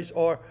commentaries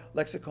or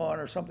lexicon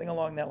or something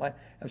along that line,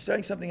 I'm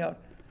studying something out,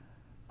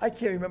 I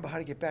can't remember how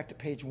to get back to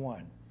page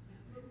 1.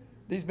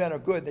 These men are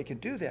good, they can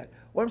do that.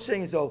 What I'm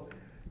saying is, though,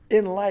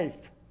 in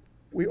life,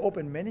 we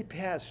open many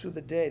paths through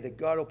the day, that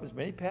God opens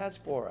many paths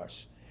for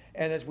us.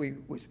 And as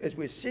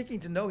we're seeking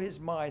to know his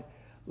mind,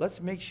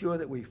 let's make sure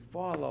that we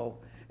follow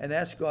and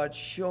ask God,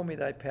 show me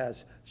thy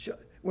paths.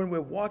 When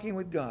we're walking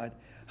with God,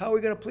 how are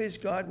we going to please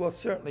God? Well,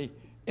 certainly,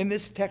 in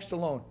this text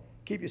alone,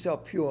 keep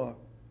yourself pure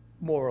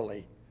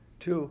morally,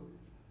 to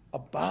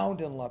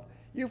abound in love.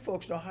 You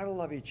folks know how to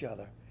love each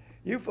other.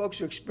 You folks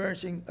are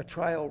experiencing a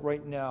trial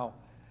right now.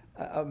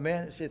 A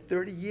man that said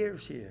 30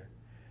 years here,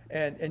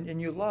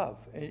 and you love,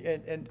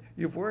 and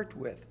you've worked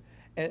with,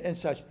 and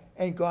such.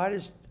 And God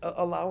is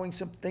allowing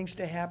some things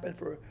to happen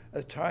for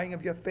a trying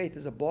of your faith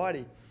as a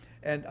body.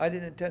 And I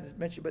didn't intend to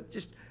mention, but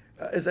just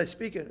as I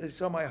speak,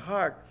 it's on my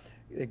heart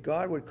that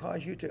God would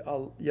cause you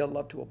to your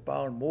love to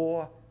abound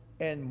more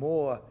and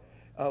more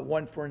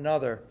one for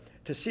another,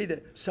 to see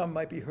that some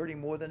might be hurting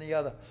more than the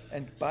other,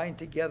 and bind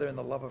together in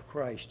the love of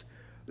Christ.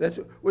 That's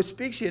what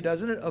speaks here,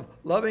 doesn't it, of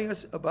loving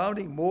us,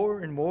 abounding more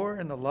and more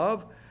in the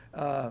love.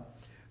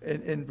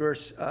 In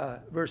verse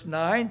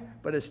 9,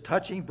 but as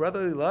touching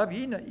brotherly love,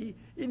 ye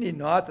need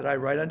not that I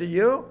write unto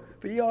you,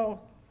 for you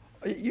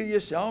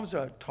yourselves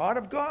are taught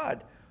of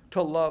God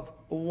to love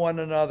one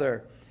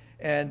another.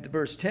 And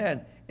verse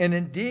 10, and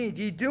indeed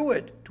ye do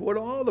it toward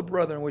all the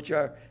brethren which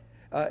are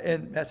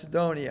in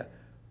Macedonia.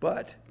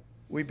 But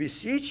we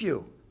beseech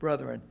you,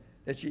 brethren,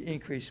 that ye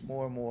increase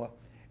more and more.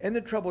 In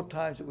the troubled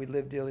times that we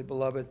live, dearly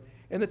beloved,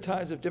 in the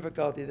times of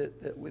difficulty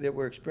that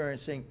we're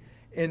experiencing,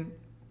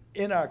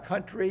 in our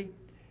country,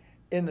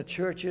 in the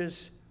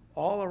churches,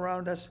 all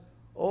around us.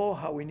 Oh,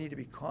 how we need to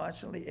be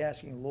constantly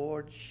asking,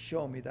 Lord,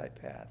 show me thy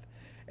path.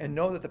 And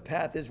know that the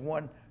path is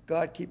one,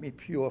 God, keep me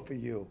pure for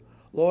you.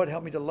 Lord,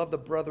 help me to love the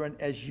brethren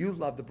as you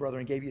love the brethren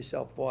and gave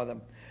yourself for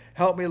them.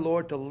 Help me,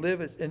 Lord, to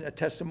live in a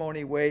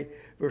testimony way,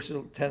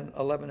 verses 10,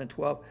 11, and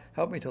 12.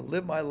 Help me to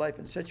live my life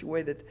in such a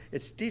way that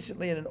it's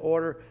decently and in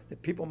order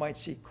that people might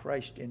see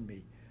Christ in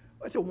me.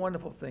 It's a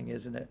wonderful thing,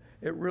 isn't it?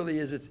 It really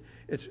is.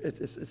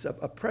 It's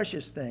a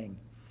precious thing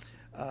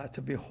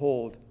to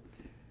behold.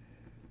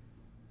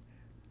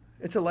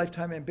 It's a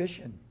lifetime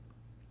ambition.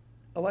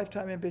 A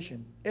lifetime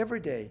ambition.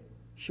 Every day,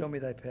 show me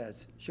thy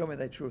paths. Show me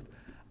thy truth.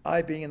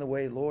 I being in the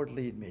way, Lord,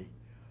 lead me.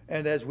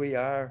 And as we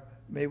are,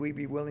 may we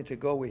be willing to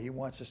go where he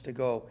wants us to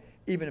go,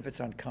 even if it's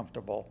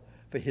uncomfortable,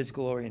 for his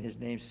glory and his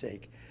name's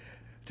sake.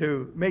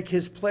 To make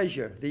his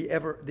pleasure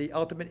the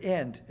ultimate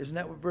end. Isn't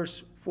that what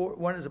verse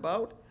 1 is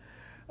about?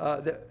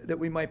 That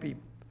we might be,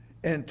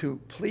 and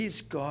to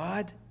please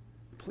God.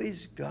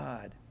 Please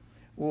God.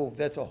 Well,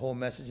 that's a whole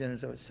message in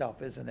and of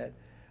itself, isn't it?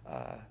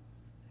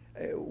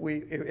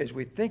 As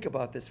we think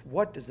about this,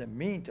 what does it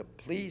mean to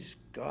please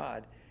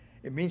God?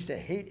 It means to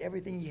hate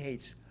everything he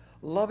hates,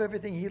 love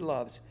everything he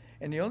loves.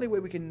 And the only way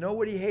we can know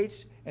what he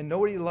hates and know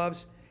what he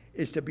loves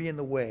is to be in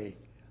the way.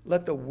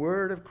 Let the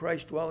word of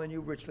Christ dwell in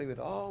you richly with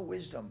all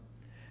wisdom.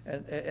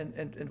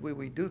 And when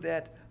we do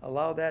that,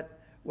 allow that,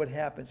 what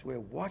happens? We're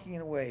walking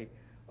in a way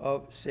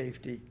of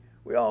safety.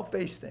 We all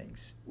face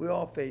things. We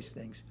all face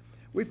things.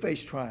 We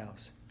face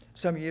trials.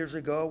 Some years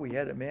ago, we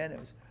had a man that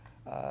was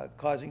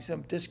causing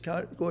some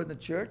discord in the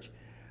church.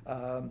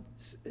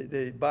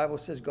 The Bible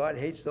says God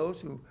hates those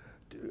who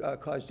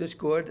cause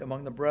discord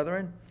among the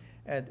brethren.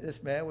 And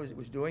this man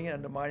was doing it,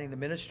 undermining the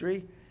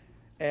ministry.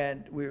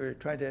 And we were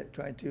trying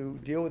to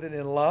deal with it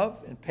in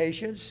love and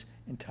patience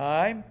and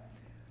time.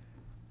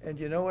 And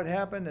you know what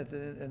happened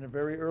in a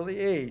very early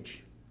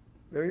age?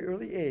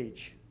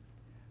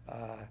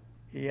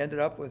 He ended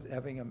up with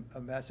having a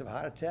massive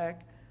heart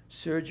attack,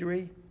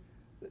 surgery,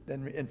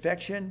 then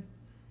infection,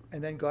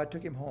 and then God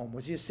took him home.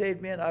 Was he a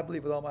saved man? I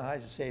believe with all my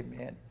heart he's a saved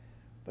man.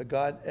 But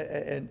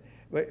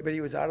but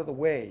he was out of the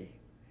way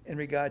in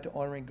regard to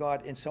honoring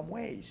God in some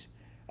ways.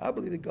 I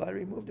believe that God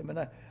removed him.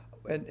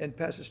 And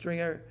Pastor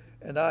Stringer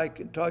and I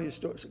can tell you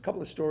a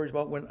couple of stories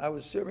about when I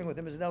was serving with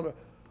him as an elder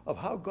of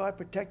how God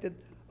protected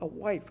a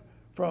wife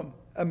from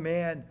a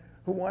man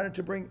who wanted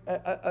to bring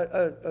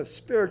a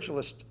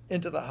spiritualist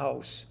into the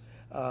house.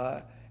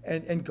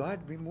 And God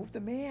removed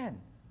the man.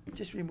 He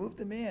just removed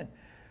the man.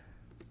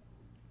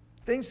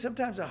 Things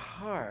sometimes are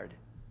hard,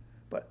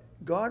 but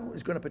God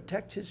is going to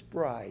protect his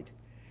bride.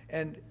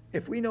 And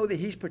if we know that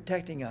he's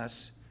protecting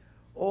us,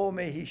 oh,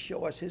 may he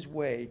show us his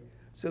way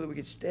so that we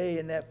can stay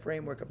in that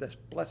framework of this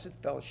blessed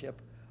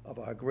fellowship of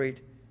our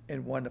great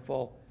and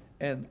wonderful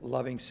and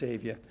loving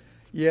Savior.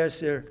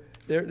 Yes,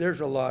 there's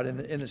a lot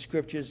in the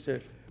scriptures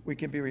that we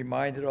can be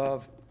reminded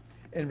of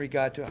in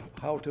regard to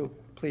how to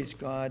please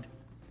God.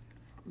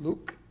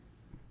 Luke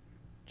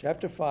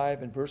chapter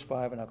 5 and verse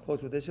 5, and I'll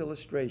close with this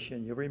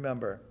illustration. You'll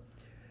remember.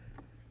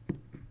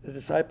 The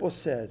disciple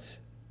says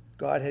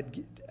God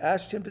had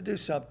asked them to do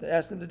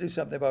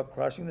something about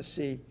crossing the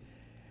sea.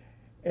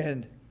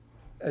 And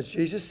as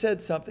Jesus said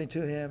something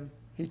to him,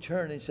 he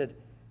turned and he said,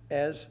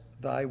 as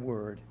thy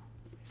word,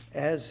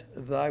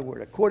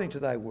 according to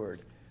thy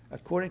word,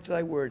 according to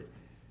thy word.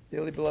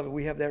 Dearly beloved,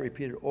 we have that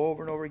repeated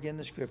over and over again in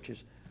the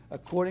scriptures.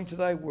 According to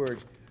thy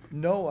word,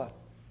 Noah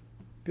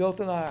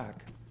built an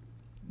ark,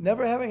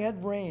 never having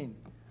had rain.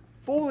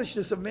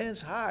 Foolishness of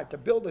man's heart to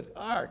build an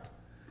ark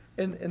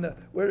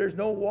where there's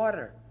no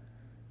water.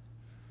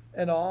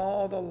 And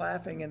all the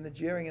laughing and the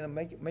jeering and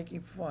the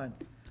making fun.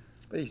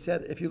 But he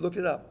said, if you look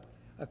it up,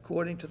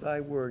 according to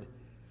thy word,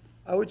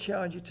 I would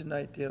challenge you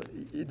tonight,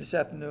 this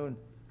afternoon,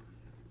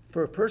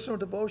 for a personal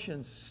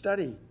devotions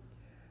study.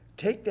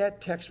 Take that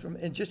text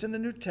just in the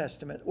New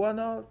Testament. Well,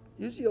 no,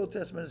 use the Old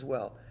Testament as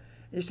well.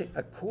 You say,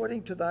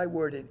 according to thy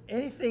word, and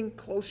anything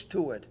close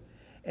to it,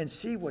 and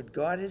see what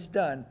God has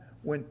done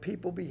when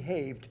people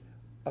behaved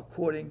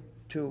according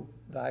to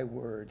thy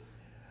word.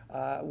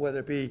 Whether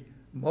it be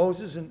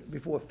Moses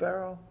before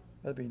Pharaoh,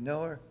 whether it be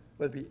Noah,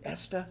 whether it be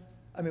Esther.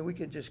 I mean, we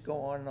could just go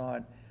on and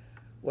on.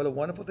 What a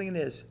wonderful thing it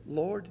is.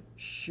 Lord,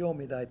 show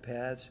me thy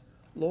paths.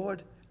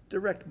 Lord,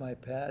 direct my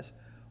paths.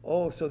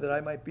 Oh, so that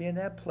I might be in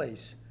that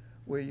place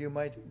where you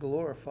might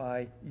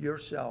glorify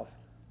yourself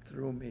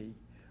through me.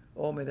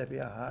 Oh, may that be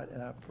our heart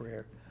and our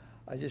prayer.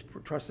 I just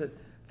trust it.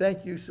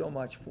 Thank you so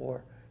much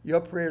for your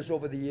prayers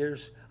over the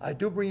years. I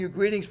do bring you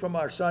greetings from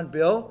our son,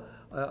 Bill.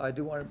 I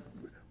do want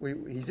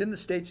to, he's in the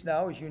States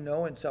now, as you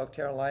know, in South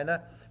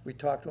Carolina. We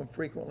talk to him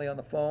frequently on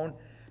the phone.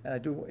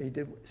 And he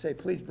did say,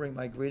 please bring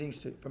my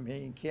greetings from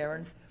he and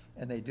Karen.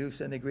 And they do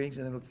send their greetings,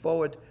 and they look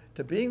forward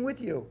to being with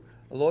you,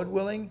 Lord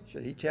willing,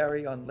 should he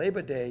tarry on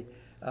Labor Day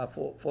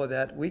for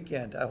that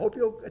weekend. I hope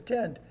you'll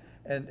attend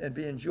and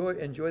enjoy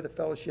the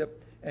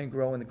fellowship and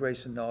grow in the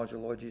grace and knowledge of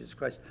the Lord Jesus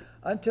Christ.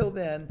 Until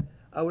then,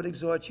 I would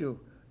exhort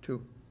you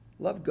to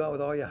love God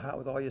with all your heart,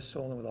 with all your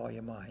soul, and with all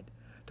your mind.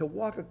 to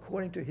walk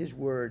according to his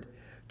word,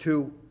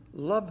 to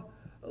love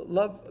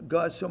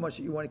God so much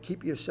that you want to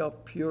keep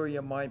yourself pure,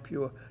 your mind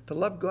pure, to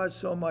love God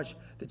so much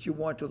that you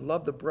want to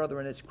love the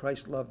brethren as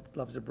Christ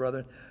loves the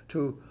brethren,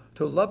 to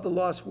love the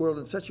lost world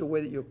in such a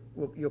way that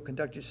you'll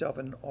conduct yourself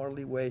in an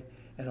orderly way.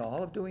 And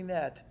all of doing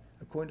that,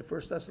 according to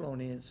 1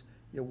 Thessalonians,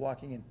 you're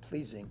walking in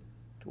pleasing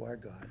to our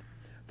God.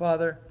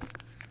 Father,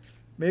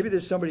 maybe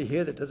there's somebody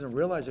here that doesn't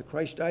realize that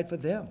Christ died for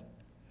them.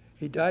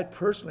 He died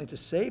personally to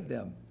save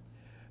them,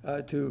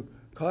 to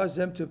cause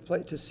them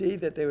to see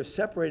that they were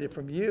separated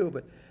from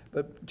you,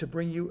 but to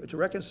bring you, to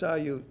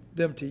reconcile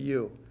them to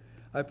you.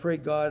 I pray,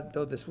 God,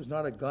 though this was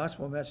not a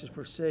gospel message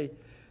per se,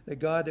 that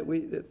God,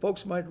 that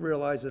folks might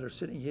realize that are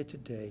sitting here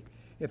today,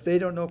 if they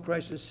don't know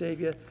Christ as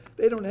Savior,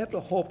 they don't have the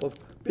hope of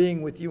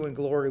being with you in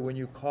glory when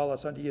you call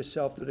us unto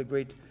yourself through the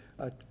great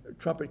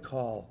trumpet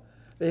call.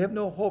 They have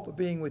no hope of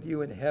being with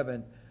you in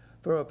heaven,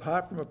 for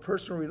apart from a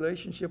personal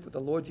relationship with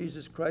the Lord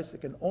Jesus Christ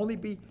that can only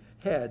be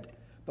had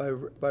by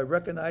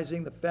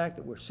recognizing the fact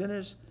that we're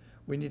sinners.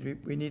 We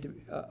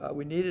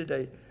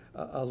needed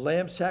a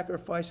lamb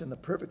sacrifice, and the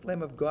perfect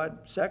Lamb of God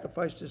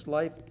sacrificed his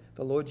life,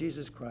 the Lord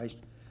Jesus Christ,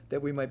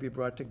 that we might be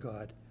brought to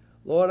God.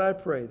 Lord, I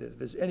pray that if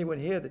there's anyone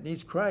here that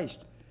needs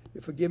Christ,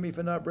 you forgive me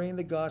for not bringing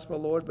the gospel,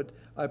 Lord, but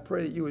I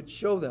pray that you would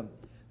show them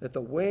that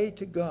the way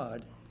to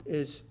God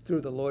is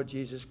through the Lord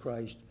Jesus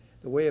Christ.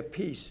 The way of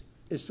peace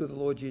is through the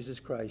Lord Jesus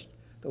Christ.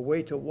 The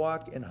way to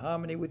walk in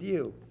harmony with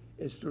you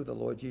is through the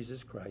Lord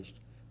Jesus Christ.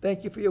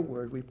 Thank you for your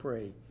word, we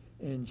pray.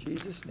 In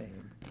Jesus'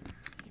 name.